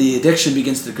 and then the addiction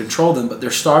begins to control them, but they're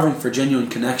starving for genuine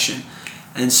connection.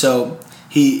 And so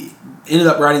he ended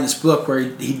up writing this book where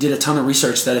he did a ton of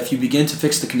research that if you begin to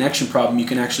fix the connection problem, you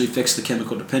can actually fix the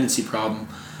chemical dependency problem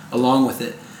along with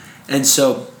it. And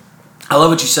so I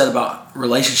love what you said about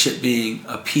relationship being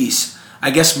a piece. I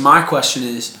guess my question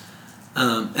is,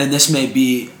 and this may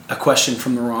be a question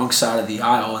from the wrong side of the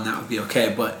aisle, and that would be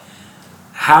okay, but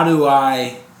how do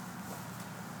I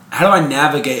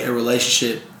navigate a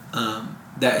relationship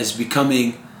that is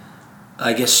becoming,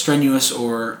 I guess, strenuous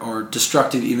or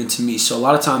destructive even to me? So a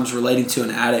lot of times relating to an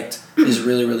addict is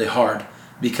really, really hard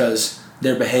because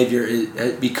their behavior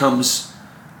it becomes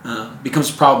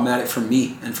problematic for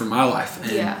me and for my life.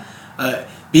 And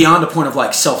beyond a point of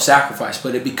like self-sacrifice,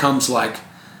 but it becomes like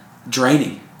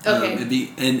draining. Okay.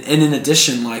 And in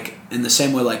addition, like in the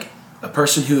same way, like a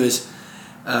person who is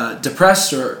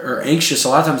depressed or anxious, a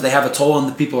lot of times they have a toll on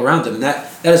the people around them, and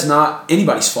that is not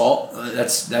anybody's fault.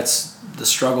 That's the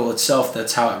struggle itself.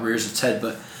 That's how it rears its head.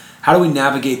 But how do we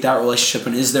navigate that relationship?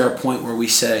 And is there a point where we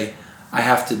say, I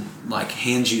have to like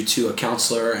hand you to a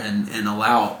counselor and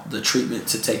allow the treatment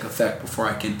to take effect before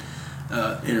I can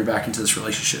enter back into this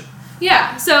relationship?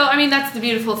 Yeah, so I mean that's the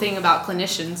beautiful thing about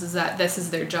clinicians is that this is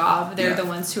their job. They're the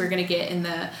ones who are going to get in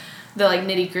the like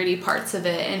nitty-gritty parts of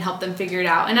it and help them figure it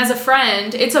out. And as a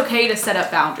friend, it's okay to set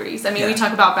up boundaries. I mean, we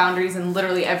talk about boundaries in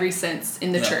literally every sense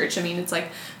in the church. I mean, it's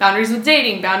like boundaries with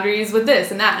dating, boundaries with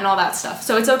this and that and all that stuff.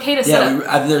 So it's okay to set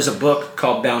up. There's a book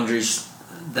called Boundaries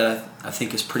that I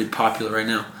think is pretty popular right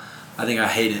now. I think I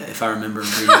hate it if I remember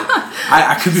reading it.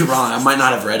 I could be wrong. I might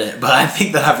not have read it, but I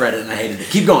think that I've read it and I hated it.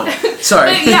 Keep going.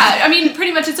 Sorry. But yeah, I mean,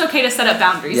 pretty much it's okay to set up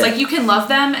boundaries. Yeah. Like, you can love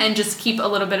them and just keep a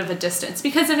little bit of a distance.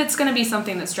 Because if it's going to be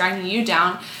something that's dragging you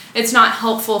down, it's not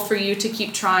helpful for you to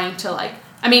keep trying to, like...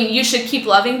 I mean, you should keep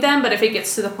loving them, but if it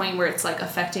gets to the point where it's, like,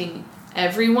 affecting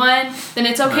everyone, then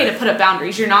it's okay to put up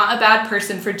boundaries. You're not a bad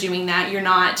person for doing that. You're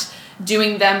not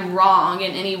doing them wrong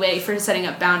in any way for setting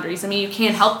up boundaries. I mean, you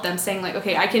can't help them saying like,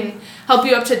 okay, I can help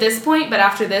you up to this point, but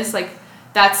after this, like,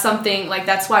 that's something, like,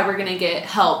 that's why we're going to get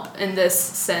help in this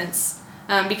sense.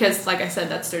 Because, like I said,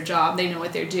 that's their job. They know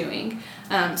what they're doing.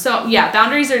 So, yeah,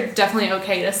 boundaries are definitely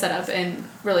okay to set up in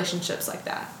relationships like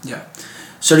that. Yeah.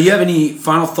 So do you have any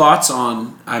final thoughts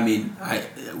on, I mean,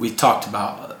 we talked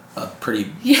about a pretty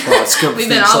broad scope of We've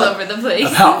things. been all over the place.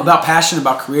 About passion,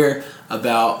 about career,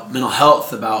 about mental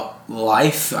health, about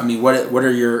life. I mean, what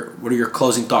are your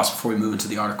closing thoughts before we move into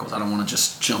the articles? I don't want to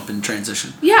just jump and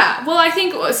transition. Yeah, well, I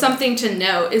think something to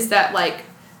note is that, like,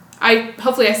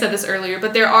 hopefully I said this earlier,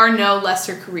 but there are no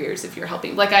lesser careers if you're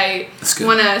helping. Like, I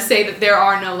want to say that there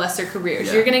are no lesser careers.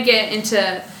 Yeah. You're going to get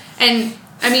into, and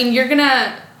I mean,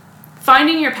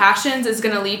 finding your passions is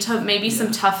going to lead to maybe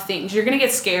some tough things. You're going to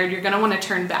get scared. You're going to want to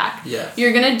turn back. Yeah.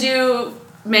 You're going to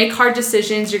make hard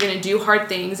decisions. You're going to do hard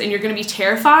things, and you're going to be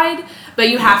terrified, but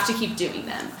you have to keep doing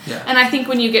them. Yeah. And I think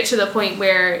when you get to the point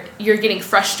where you're getting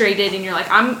frustrated and you're like,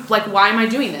 why am I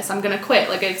doing this? I'm going to quit.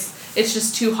 Like, it's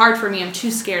just too hard for me. I'm too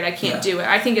scared. I can't do it.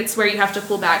 I think it's where you have to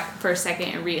pull back for a second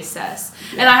and reassess.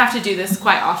 Yeah. And I have to do this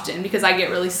quite often because I get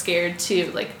really scared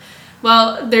too. Like,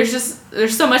 well, there's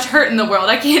so much hurt in the world.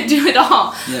 I can't do it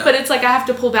all. Yeah. But it's like I have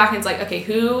to pull back and it's like, okay,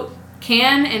 who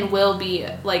can and will be,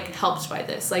 like, helped by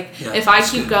this? Like, if I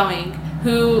keep going,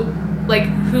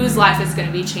 whose life is going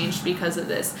to be changed because of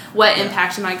this? What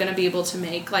impact am I going to be able to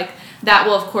make? Like, that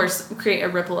will, of course, create a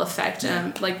ripple effect.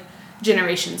 Like,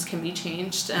 generations can be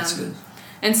changed. That's good.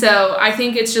 And so I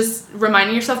think it's just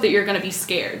reminding yourself that you're going to be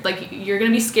scared. Like, you're going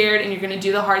to be scared and you're going to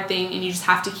do the hard thing and you just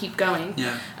have to keep going.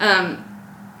 Yeah.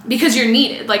 Because you're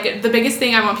needed. Like, the biggest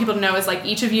thing I want people to know is, like,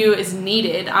 each of you is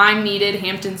needed. I'm needed.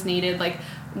 Hampton's needed. Like,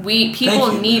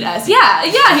 people need us. Yeah,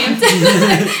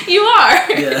 Hampton. You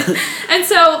are. Yeah. And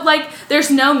so, like, there's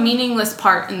no meaningless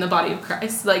part in the body of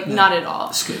Christ. Like, not at all.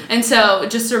 That's good. And so,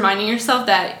 just reminding yourself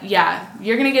that,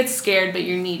 you're going to get scared, but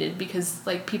you're needed because,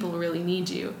 like, people really need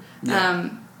you. Yeah.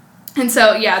 And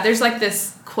so, there's, like,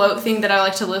 this quote thing that I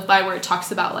like to live by where it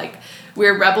talks about, like,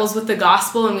 we're rebels with the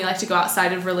gospel and we like to go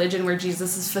outside of religion where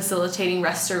Jesus is facilitating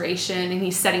restoration and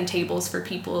he's setting tables for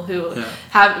people who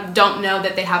don't know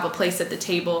that they have a place at the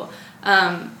table.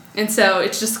 And And so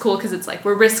it's just cool because it's like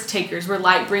we're risk takers, we're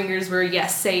light bringers, we're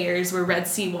yes sayers, we're Red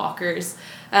Sea walkers.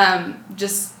 All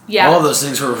of those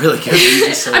things were really good.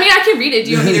 I mean, I can read it.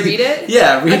 Do you want me to read it?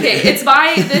 Yeah, read it. Okay, it's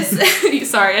by this...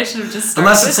 Sorry, I should have just started.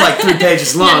 Unless it's like 3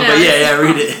 pages long, but yeah,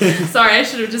 read it. Sorry, I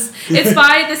should have just... It's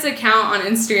by this account on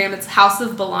Instagram. It's House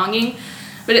of Belonging.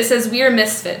 But it says, we are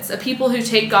misfits, a people who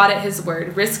take God at his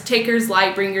word, risk takers,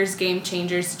 light bringers, game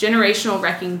changers, generational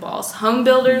wrecking balls, home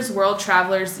builders, world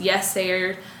travelers, yes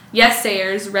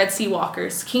sayers, Red Sea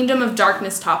walkers, kingdom of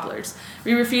darkness topplers.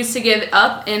 We refuse to give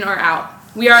up, in, or out.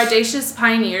 We are audacious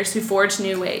pioneers who forge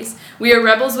new ways. We are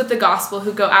rebels with the gospel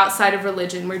who go outside of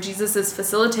religion, where Jesus is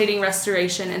facilitating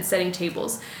restoration and setting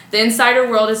tables. The insider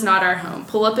world is not our home.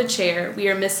 Pull up a chair. We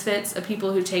are misfits, a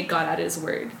people who take God at his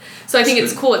word. So I think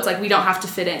it's cool. It's like we don't have to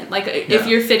fit in. Like if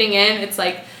you're fitting in, it's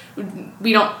like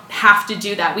we don't have to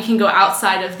do that. We can go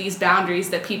outside of these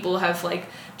boundaries that people have like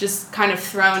just kind of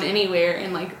thrown anywhere,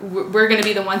 and like we're going to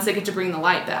be the ones that get to bring the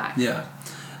light back. Yeah.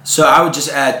 So I would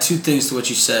just add 2 things to what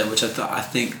you said, which I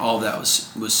think all of that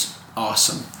was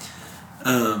awesome.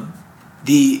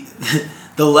 The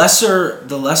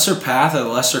lesser path or the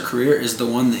lesser career is the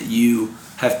one that you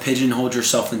have pigeonholed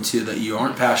yourself into, that you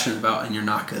aren't passionate about and you're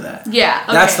not good at. Yeah.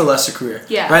 Okay. That's the lesser career.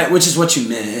 Yeah. Right? Which is what you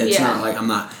meant. It's not like I'm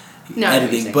not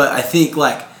editing, but I think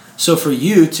so for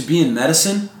you to be in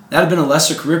medicine, that would have been a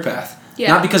lesser career path. Yeah.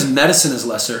 Not because medicine is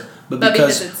lesser, but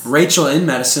because Rachael in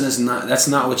medicine that's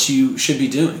not what you should be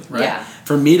doing, right? Yeah.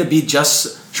 For me to be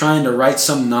just trying to write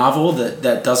some novel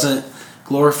that doesn't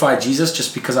glorify Jesus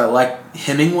just because I like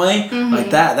Hemingway, like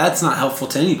that's not helpful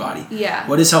to anybody. Yeah.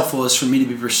 What is helpful is for me to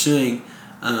be pursuing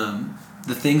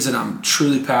the things that I'm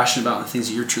truly passionate about and the things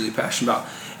that you're truly passionate about.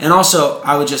 And also,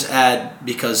 I would just add,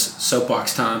 because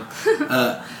soapbox time,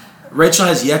 Rachael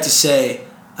has yet to say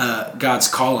God's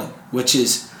calling, which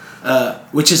is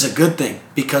a good thing,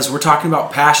 because we're talking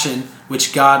about passion,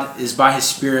 which God is by his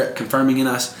Spirit confirming in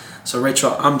us. So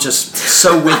Rachael, I'm just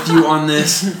so with you on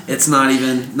this. It's not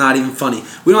even funny.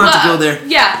 We don't have to go there.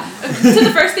 Yeah. To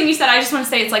the first thing you said, I just want to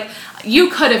say it's like you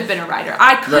could have been a writer.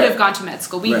 I could have gone to med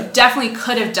school. We definitely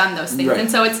could have done those things. And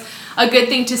so it's a good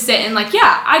thing to sit and like,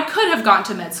 yeah, I could have gone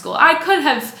to med school. I could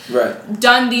have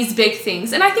done these big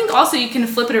things. And I think also you can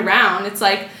flip it around. It's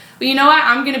like, well, you know what?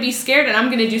 I'm going to be scared and I'm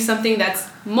going to do something that's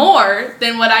more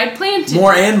than what I planned to do.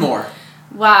 More and more.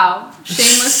 Wow.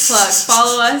 Shameless plug.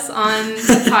 Follow us on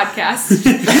the podcast.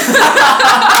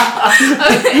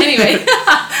 Okay, anyway.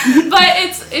 But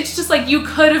it's just like you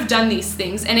could have done these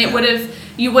things and you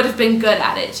would have been good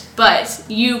at it. But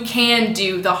you can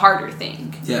do the harder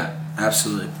thing. Yeah,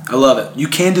 absolutely. I love it. You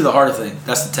can do the harder thing.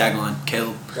 That's the tagline,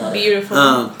 Caleb.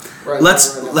 Beautiful.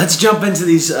 Let's jump into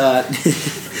these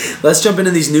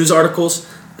these news articles.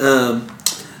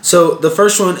 So the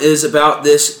first one is about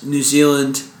this New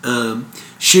Zealand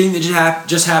shooting that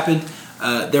just happened.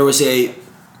 There was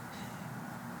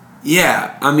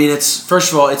it's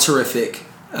first of all, it's horrific.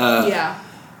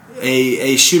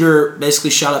 A shooter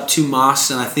basically shot up 2 mosques,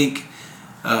 and I think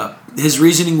his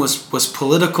reasoning was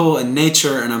political in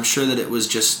nature, and I'm sure that it was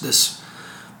just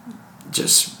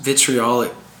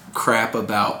vitriolic crap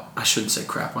about, I shouldn't say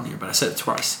crap on here, but I said it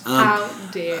twice. How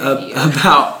dare you?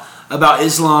 About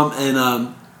Islam.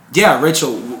 And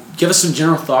Rachael, give us some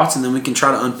general thoughts and then we can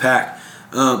try to unpack.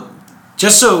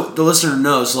 Just so the listener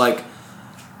knows, like,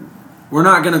 we're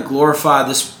not going to glorify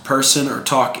this person or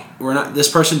talk. This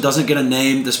person doesn't get a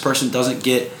name. This person doesn't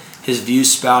get his views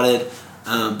spouted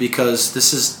because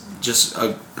this is just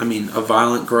a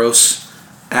violent, gross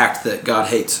act that God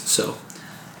hates. So.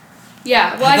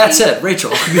 Yeah, well, that said, Rachael,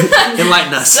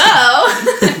 enlighten us. So,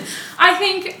 I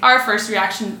think our first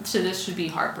reaction to this should be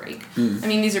heartbreak. I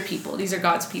mean, these are people. These are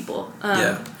God's people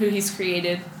who He's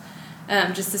created,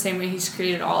 just the same way He's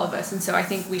created all of us. And so I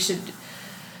think we should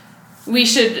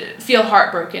feel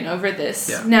heartbroken over this.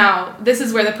 Yeah. Now, this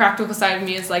is where the practical side of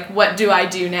me is like, what do I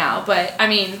do now? But, I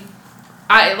mean,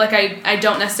 I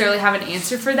don't necessarily have an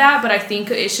answer for that, but I think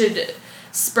it should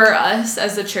spur us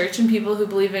as a church and people who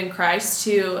believe in Christ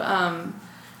to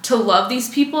love these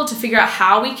people, to figure out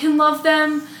how we can love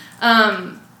them,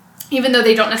 even though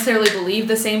they don't necessarily believe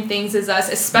the same things as us,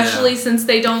 especially since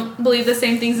they don't believe the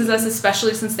same things as us,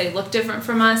 especially since they look different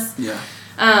from us. Yeah.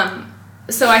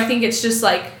 So I think it's just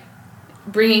like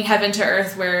bringing heaven to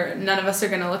earth where none of us are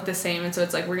going to look the same, and so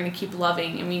it's like we're going to keep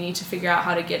loving, and we need to figure out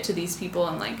how to get to these people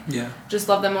and like just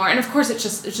love them more. And of course it's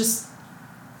just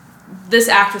this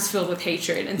act was filled with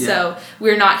hatred, and so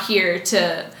we're not here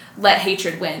to let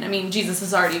hatred win. I mean, Jesus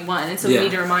has already won, and so we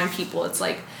need to remind people it's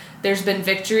like there's been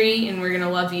victory, and we're going to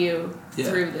love you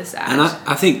through this act. And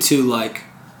I think too, like,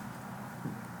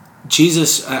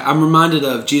 Jesus, I'm reminded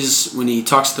of Jesus when he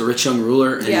talks to the rich young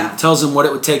ruler and he tells him what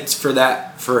it would take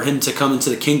for him to come into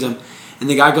the kingdom. And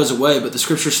the guy goes away, but the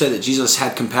scriptures say that Jesus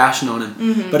had compassion on him.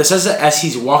 Mm-hmm. But it says that as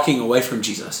he's walking away from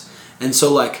Jesus. And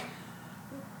so, like,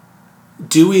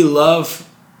 do we love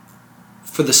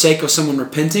for the sake of someone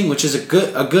repenting, which is a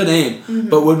good aim, mm-hmm.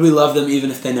 but would we love them even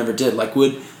if they never did? Like,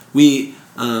 would we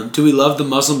do we love the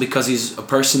Muslim because he's a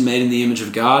person made in the image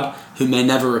of God who may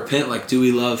never repent? Like, do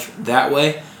we love that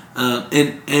way?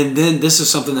 And then this is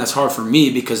something that's hard for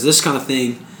me because this kind of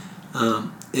thing,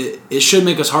 it should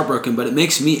make us heartbroken, but it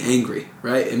makes me angry,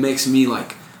 right? It makes me,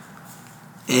 like,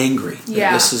 angry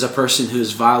that this is a person who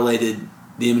has violated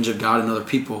the image of God and other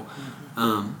people.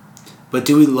 But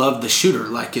do we love the shooter?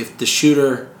 Like, if the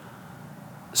shooter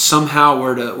somehow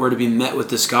were to be met with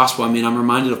this gospel, I mean, I'm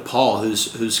reminded of Paul,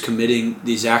 who's committing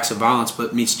these acts of violence,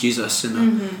 but meets Jesus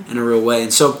in a real way.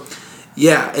 And so,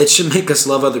 yeah, it should make us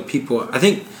love other people. I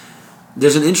think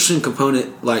there's an interesting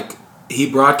component, like, he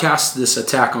broadcast this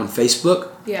attack on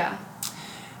Facebook. Yeah.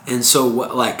 And so,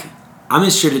 like, I'm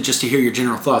interested just to hear your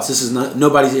general thoughts. This is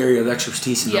nobody's area of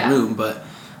expertise in the room, but,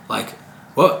 like,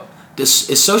 what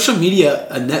is social media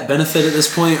a net benefit at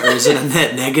this point, or is it a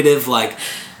net negative? Like,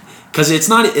 because it's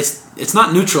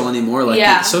not neutral anymore.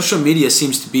 Like, social media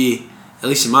seems to be, at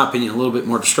least in my opinion, a little bit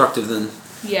more destructive than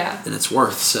it's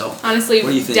worth. So honestly, what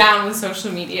do you think? Down with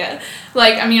social media.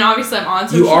 Like, I mean, obviously I'm on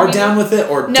social media. You are down with it,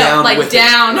 or down with it?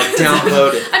 Like,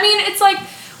 download it. I mean, it's like,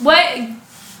 what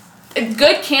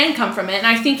good can come from it, and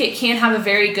I think it can have a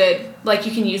very good, like,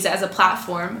 you can use it as a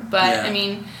platform, but I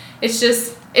mean, it's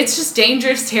just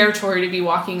dangerous territory to be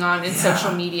walking on in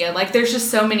social media. Like, there's just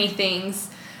so many things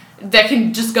that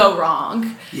can just go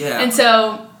wrong. Yeah. And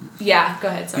so, go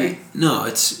ahead, sorry. No,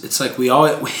 it's like we're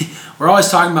always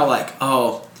talking about, like,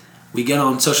 oh, we get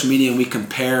on social media and we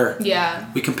compare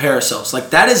ourselves.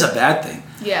 Like, that is a bad thing.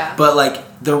 Yeah. But, like,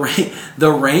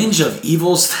 the range of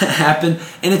evils that happen,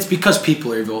 and it's because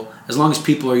people are evil. As long as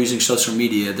people are using social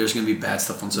media, there's going to be bad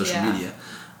stuff on social media.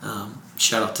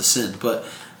 Shout out to sin, but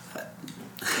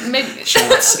maybe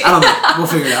I don't know. We'll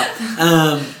figure it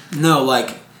out. No,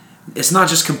 like, it's not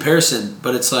just comparison,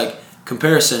 but it's like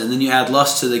comparison, and then you add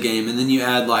lust to the game, and then you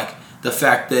add, like, the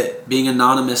fact that being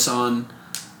anonymous on,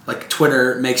 like,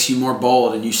 Twitter makes you more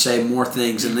bold and you say more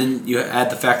things, and then you add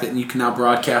the fact that you can now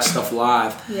broadcast stuff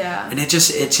live. Yeah. And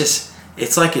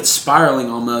it's like it's spiraling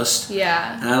almost.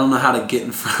 Yeah. And I don't know how to get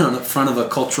in front of a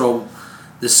cultural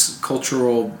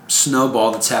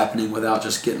snowball that's happening without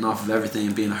just getting off of everything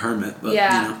and being a hermit. But, you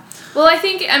know. Well, I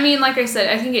think like I said,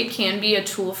 I think it can be a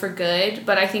tool for good,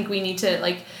 but I think we need to,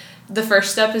 like, the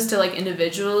first step is to, like,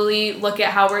 individually look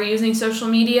at how we're using social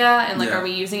media and, like, are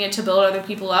we using it to build other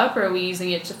people up, or are we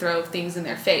using it to throw things in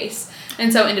their face?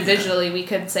 And so individually we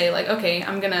could say, like, okay,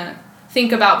 I'm going to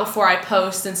think about before I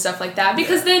post and stuff like that,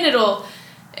 because then it'll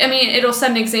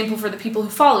set an example for the people who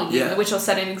follow you, which will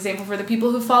set an example for the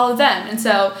people who follow them. And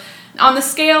so on the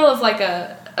scale of, like,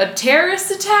 a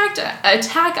terrorist attack,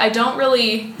 I don't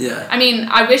really... Yeah. I mean,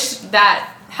 I wish that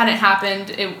hadn't happened.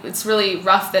 It's really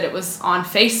rough that it was on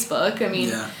Facebook. I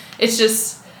mean, it's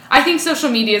just... I think social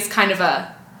media is kind of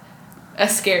a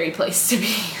scary place to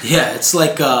be. Yeah, it's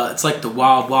like the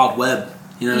wild, wild web.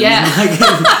 You know what I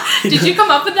mean? Like, did you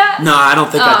come up with that? No, I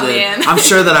don't think I did. Man. I'm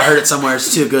sure that I heard it somewhere.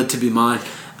 It's too good to be mine.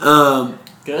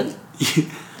 Good?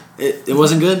 It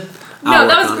wasn't good? No,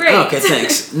 that was great. Okay,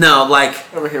 thanks. No,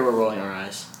 like... Over here, we're rolling our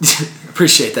eyes.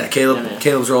 Appreciate that.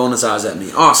 Caleb's rolling his eyes at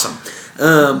me. Awesome.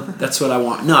 That's what I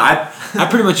want. No, I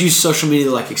pretty much use social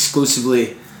media, like,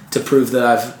 exclusively to prove that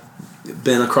I've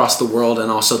been across the world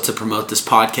and also to promote this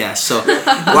podcast. So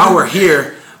while we're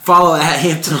here, follow at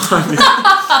Hampton Harmon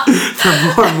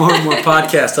for more and more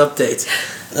podcast updates.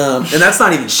 And that's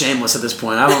not even shameless at this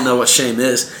point. I don't know what shame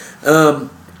is.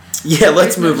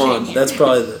 Let's move on. That's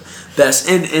probably the best.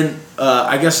 And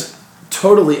I guess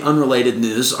totally unrelated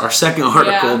news, our second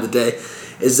article of the day,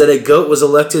 is that a goat was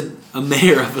elected a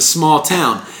mayor of a small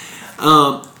town.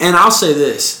 And I'll say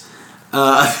this.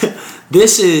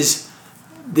 This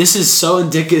is so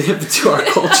indicative to our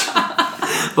culture.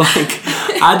 Like,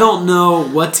 I don't know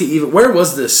what to even... Where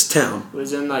was this town? It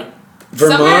was in, like,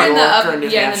 Vermont? Somewhere in the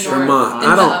north. Vermont. In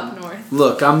the up north.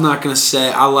 Look, I'm not going to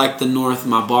say I like the north.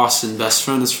 My boss and best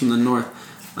friend is from the north.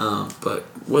 But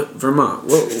what... Vermont?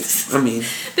 I mean...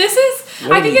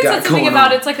 I think it said something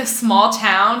about it's like a small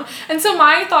town. And so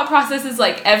my thought process is,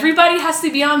 like, everybody has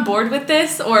to be on board with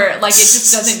this, or, like, it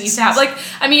just doesn't need to have... Like,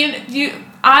 I mean,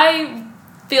 I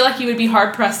feel like you would be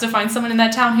hard-pressed to find someone in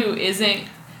that town who isn't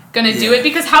gonna do it,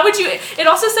 because how would you... It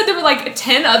also said there were, like,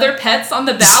 10 other pets on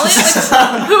the ballot.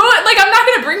 Like, I'm not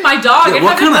gonna bring my dog. Yeah,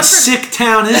 what kind of sick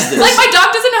town is this? Like, my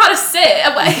dog doesn't know how to sit.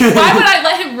 Why would I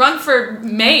let him run for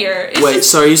mayor?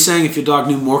 So are you saying if your dog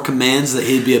knew more commands that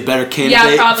he'd be a better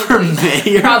candidate for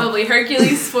mayor? Probably.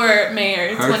 Hercules for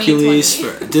mayor. Hercules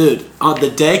 2020. Dude, on the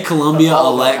day Columbia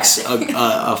elects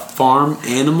a farm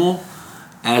animal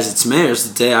as its mayor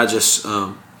is the day I just,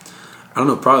 I don't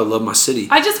know, probably love my city.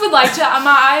 I just would like to,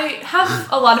 I have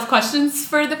a lot of questions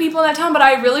for the people in that town, but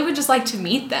I really would just like to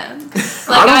meet them.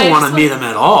 I don't want to meet them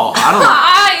at all.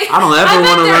 I don't ever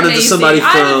want to run into somebody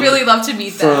I would really love to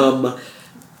meet them. From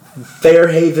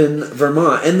Fairhaven,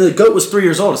 Vermont. And the goat was 3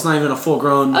 years old. It's not even a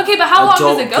full-grown Okay, but how long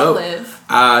does a goat live?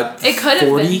 It could have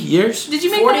 40 been. years? Did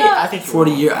you make that up? I think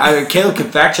 40 years. Caleb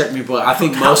can fact check me, but I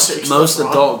think most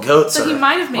adult goats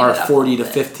are 40 to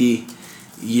 50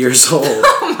 years old.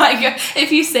 Oh my god!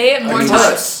 If you say it more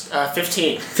times,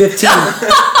 15. 15.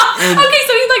 Okay,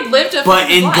 so he lived a. But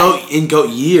in goat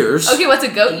years. Okay, what's a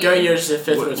goat year? Goat years is the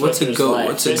fifth. What's a goat?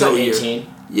 What's a goat year? 18.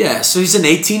 Yeah, so he's an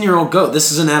 18-year-old goat.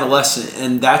 This is an adolescent,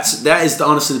 and that is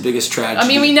honestly the biggest tragedy. I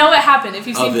mean, we know what happened if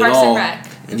you've seen Parks and Rec.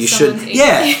 And you should.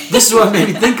 Yeah, this is what it made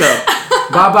me think of.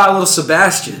 Bye, little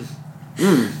Sebastian.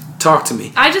 Talk to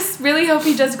me. I just really hope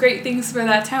he does great things for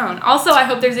that town. Also, I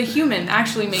hope there's a human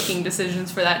actually making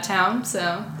decisions for that town.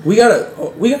 So we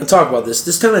gotta talk about this.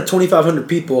 This town had 2,500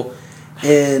 people,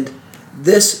 and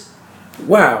this,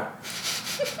 wow.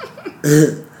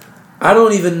 I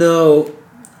don't even know.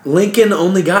 Lincoln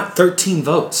only got 13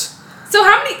 votes. So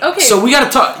how many? Okay. So we gotta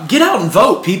talk. Get out and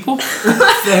vote, people.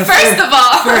 First of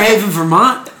all, Fairhaven,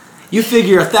 Vermont. You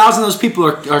figure 1,000 of those people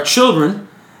are children,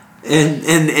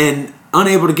 and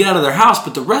unable to get out of their house,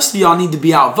 but the rest of y'all need to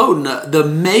be out voting. The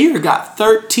mayor got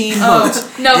 13 votes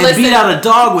and beat out a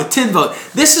dog with 10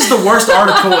 votes. This is the worst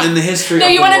article in the history of the world.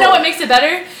 No, you want to know what makes it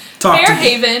better?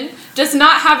 Fairhaven does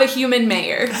not have a human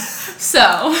mayor. So,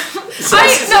 I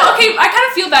kind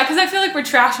of feel bad because I feel like we're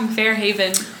trashing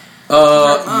Fairhaven.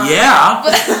 Yeah.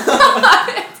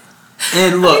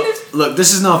 And look,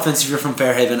 this is no offense if you're from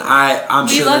Fairhaven. I'm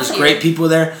sure there's great people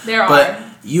there. But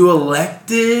you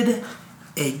elected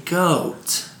a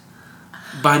goat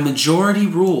by majority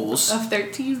rules of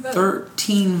 13 votes.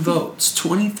 13 votes.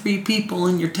 23 people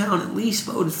in your town at least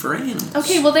voted for animals.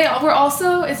 Okay, well, they were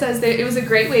also, it says that it was a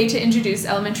great way to introduce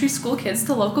elementary school kids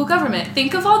to local government.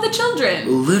 Think of all the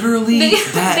children. Literally,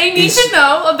 they need to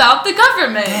know about the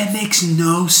government. That makes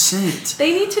no sense.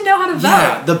 They need to know how to vote.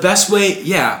 Yeah, the best way,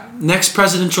 next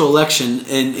presidential election,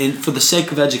 and for the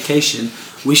sake of education,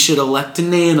 we should elect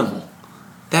an animal.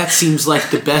 That seems like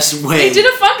the best way. They did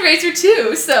a fundraiser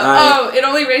too, so it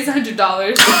only raised $100.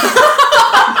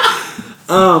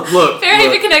 Look,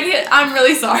 Fairhaven, Connecticut. I'm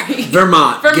really sorry.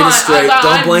 Vermont. Get it straight.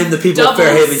 Don't blame the people of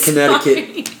Fairhaven,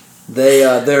 Connecticut.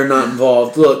 They're not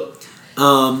involved. Look,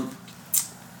 I'm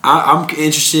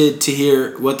interested to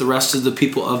hear what the rest of the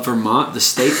people of Vermont, the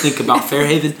state, think about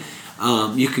Fairhaven.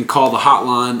 You can call the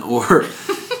hotline or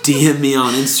DM me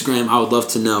on Instagram. I would love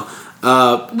to know.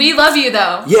 We love you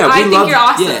though. Yeah, I think you're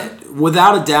awesome. Yeah,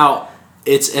 without a doubt,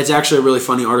 it's actually a really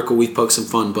funny article. We've poked some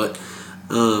fun, but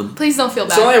please don't feel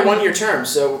bad. It's only a 1 year term,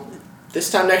 so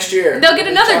this time next year they'll get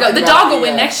another go. The dog will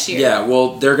win next year. Yeah,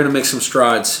 well, they're gonna make some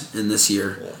strides in this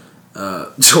year.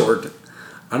 Toward,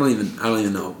 I don't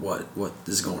even know what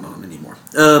is going on anymore.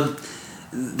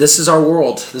 This is our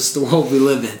world. This is the world we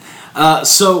live in.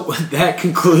 So that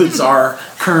concludes our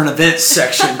current events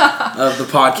section of the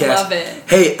podcast. Love it.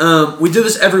 Hey, we do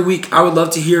this every week. I would love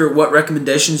to hear what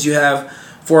recommendations you have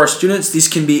for our students. These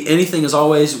can be anything, as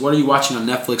always. What are you watching on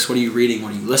Netflix? What are you reading?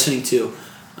 What are you listening to?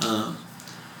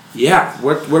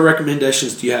 What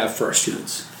recommendations do you have for our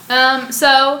students?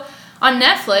 So on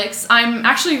Netflix, I'm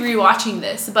actually rewatching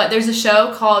this, but there's a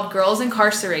show called Girls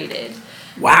Incarcerated.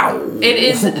 Wow. It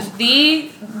is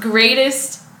the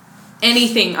greatest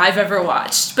anything I've ever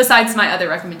watched besides my other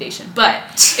recommendation, but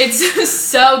it's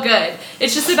so good.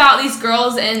 It's just about these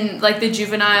girls in the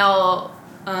juvenile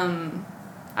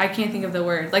I can't think of the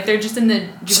word, they're just in the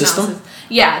juvenile system.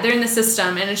 Yeah, they're in the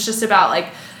system, and it's just about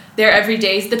their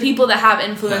everydays, the people that have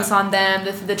influence on them,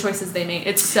 the choices they make.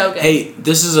 It's so good. Hey,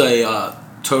 this is a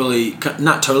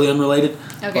not totally unrelated,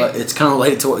 but it's kind of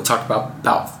related to what we talked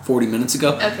about 40 minutes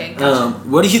ago. Okay, gotcha.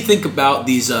 What do you think about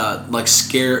these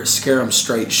scare 'em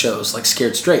straight shows, like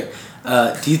Scared Straight?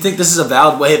 Do you think this is a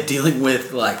valid way of dealing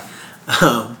with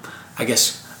I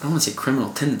guess I don't want to say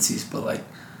criminal tendencies, but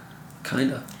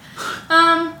kind of.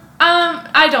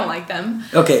 I don't like them.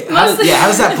 Okay, how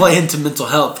does that play into mental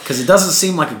health? Because it doesn't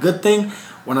seem like a good thing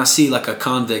when I see a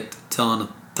convict telling a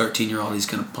 13-year-old he's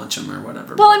going to punch him or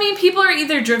whatever. Well, I mean, people are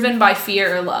either driven by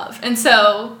fear or love. And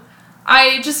so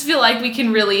I just feel like we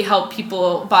can really help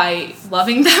people by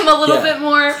loving them a little bit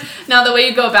more. Now, the way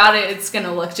you go about it, it's going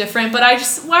to look different. But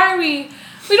why are we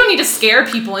we don't need to scare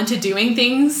people into doing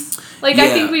things. Like, I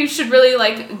think we should really,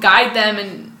 like, guide them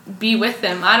and be with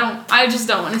them. I just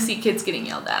don't want to see kids getting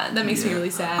yelled at. That makes me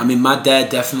really sad. I mean, my dad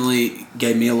definitely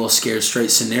gave me a little scared straight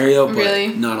scenario, but really?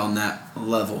 Not on that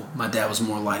level. My dad was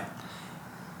more like,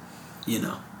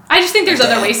 I just think there's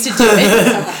other ways to do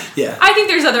it. Yeah. I think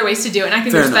there's other ways to do it, and I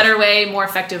think Fair there's enough. better more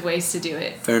effective ways to do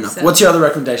it. Fair enough. So. What's your other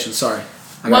recommendation? Sorry.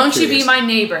 Won't You Be My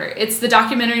Neighbor? It's the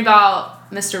documentary about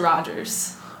Mr.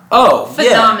 Rogers. Oh,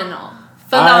 Phenomenal.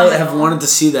 I have wanted to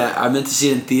see that. I meant to see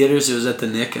it in theaters. It was at the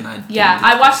Nick, and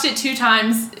I watched it 2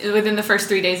 times within the first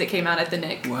 3 days it came out at the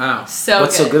Nick. Wow. What's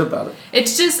so good about it?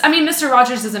 It's just, I mean, Mr.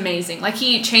 Rogers is amazing. Like,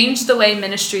 he changed the way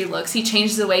ministry looks. He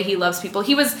changed the way he loves people.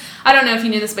 He was, I don't know if you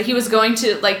knew this, but he was going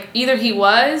to, like, either he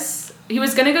was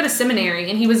going to go to seminary,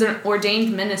 and he was an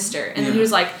ordained minister. And then he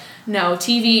was like, no,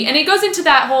 TV. And it goes into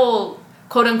that whole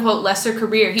quote-unquote lesser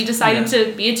career. He decided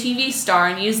to be a TV star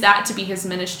and use that to be his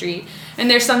ministry. And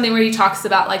there's something where he talks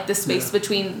about, like, the space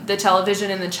between the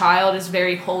television and the child is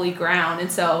very holy ground.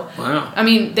 And so, I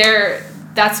mean,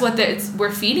 that's what we're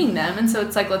feeding them. And so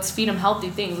it's like, let's feed them healthy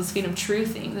things. Let's feed them true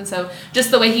things. And so just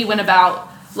the way he went about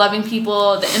loving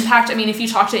people, the impact. I mean, if you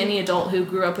talk to any adult who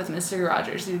grew up with Mr.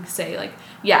 Rogers, you could say, like,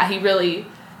 yeah,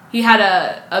 he had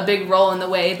a big role in the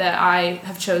way that I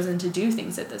have chosen to do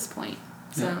things at this point.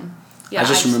 So... Yeah, I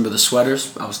just remember the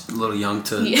sweaters. I was a little young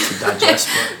to digest.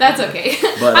 But, that's okay.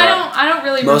 But I don't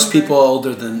really. Most remember. people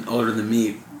older than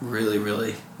me really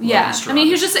love Mr. I mean,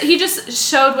 he just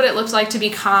showed what it looked like to be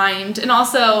kind, and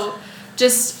also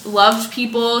just loved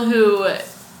people who,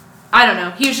 I don't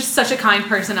know. He was just such a kind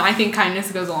person. I think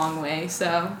kindness goes a long way.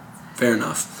 So. Fair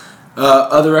enough.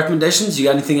 Other recommendations? You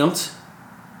got anything else?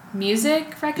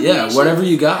 Music recommendations? Yeah, whatever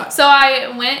you got. So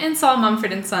I went and saw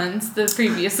Mumford & Sons the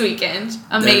previous weekend.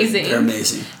 Amazing. They're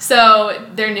amazing. So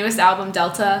their newest album,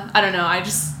 Delta, I don't know,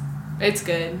 it's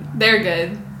good. They're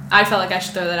good. I felt like I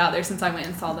should throw that out there since I went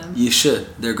and saw them. You should.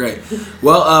 They're great.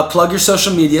 Well, plug your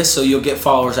social media so you'll get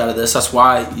followers out of this. That's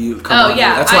why you come on here.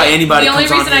 That's why anybody comes on here.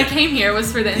 The only reason I came here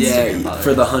was for the Instagram followers.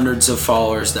 For the hundreds of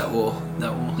followers that will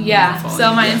Yeah,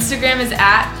 so my Instagram is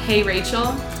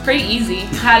 @HeyRachael. It's pretty easy.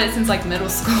 I've had it since like middle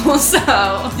school, so.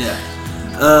 Yeah.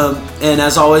 And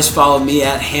as always, follow me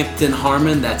at Hampton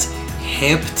Harmon. That's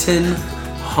Hampton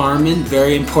Harmon.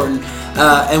 Very important.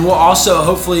 And we'll also,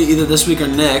 hopefully, either this week or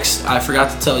next, I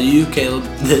forgot to tell you, Caleb,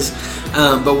 this,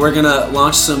 but we're going to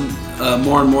launch some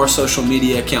more and more social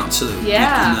media accounts so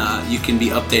that you can be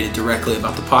updated directly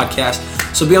about the podcast.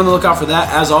 So be on the lookout for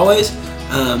that. As always,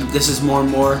 this is More and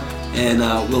More, and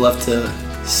we'll love to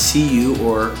see you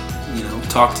or,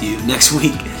 talk to you next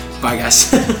week. Bye,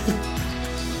 guys.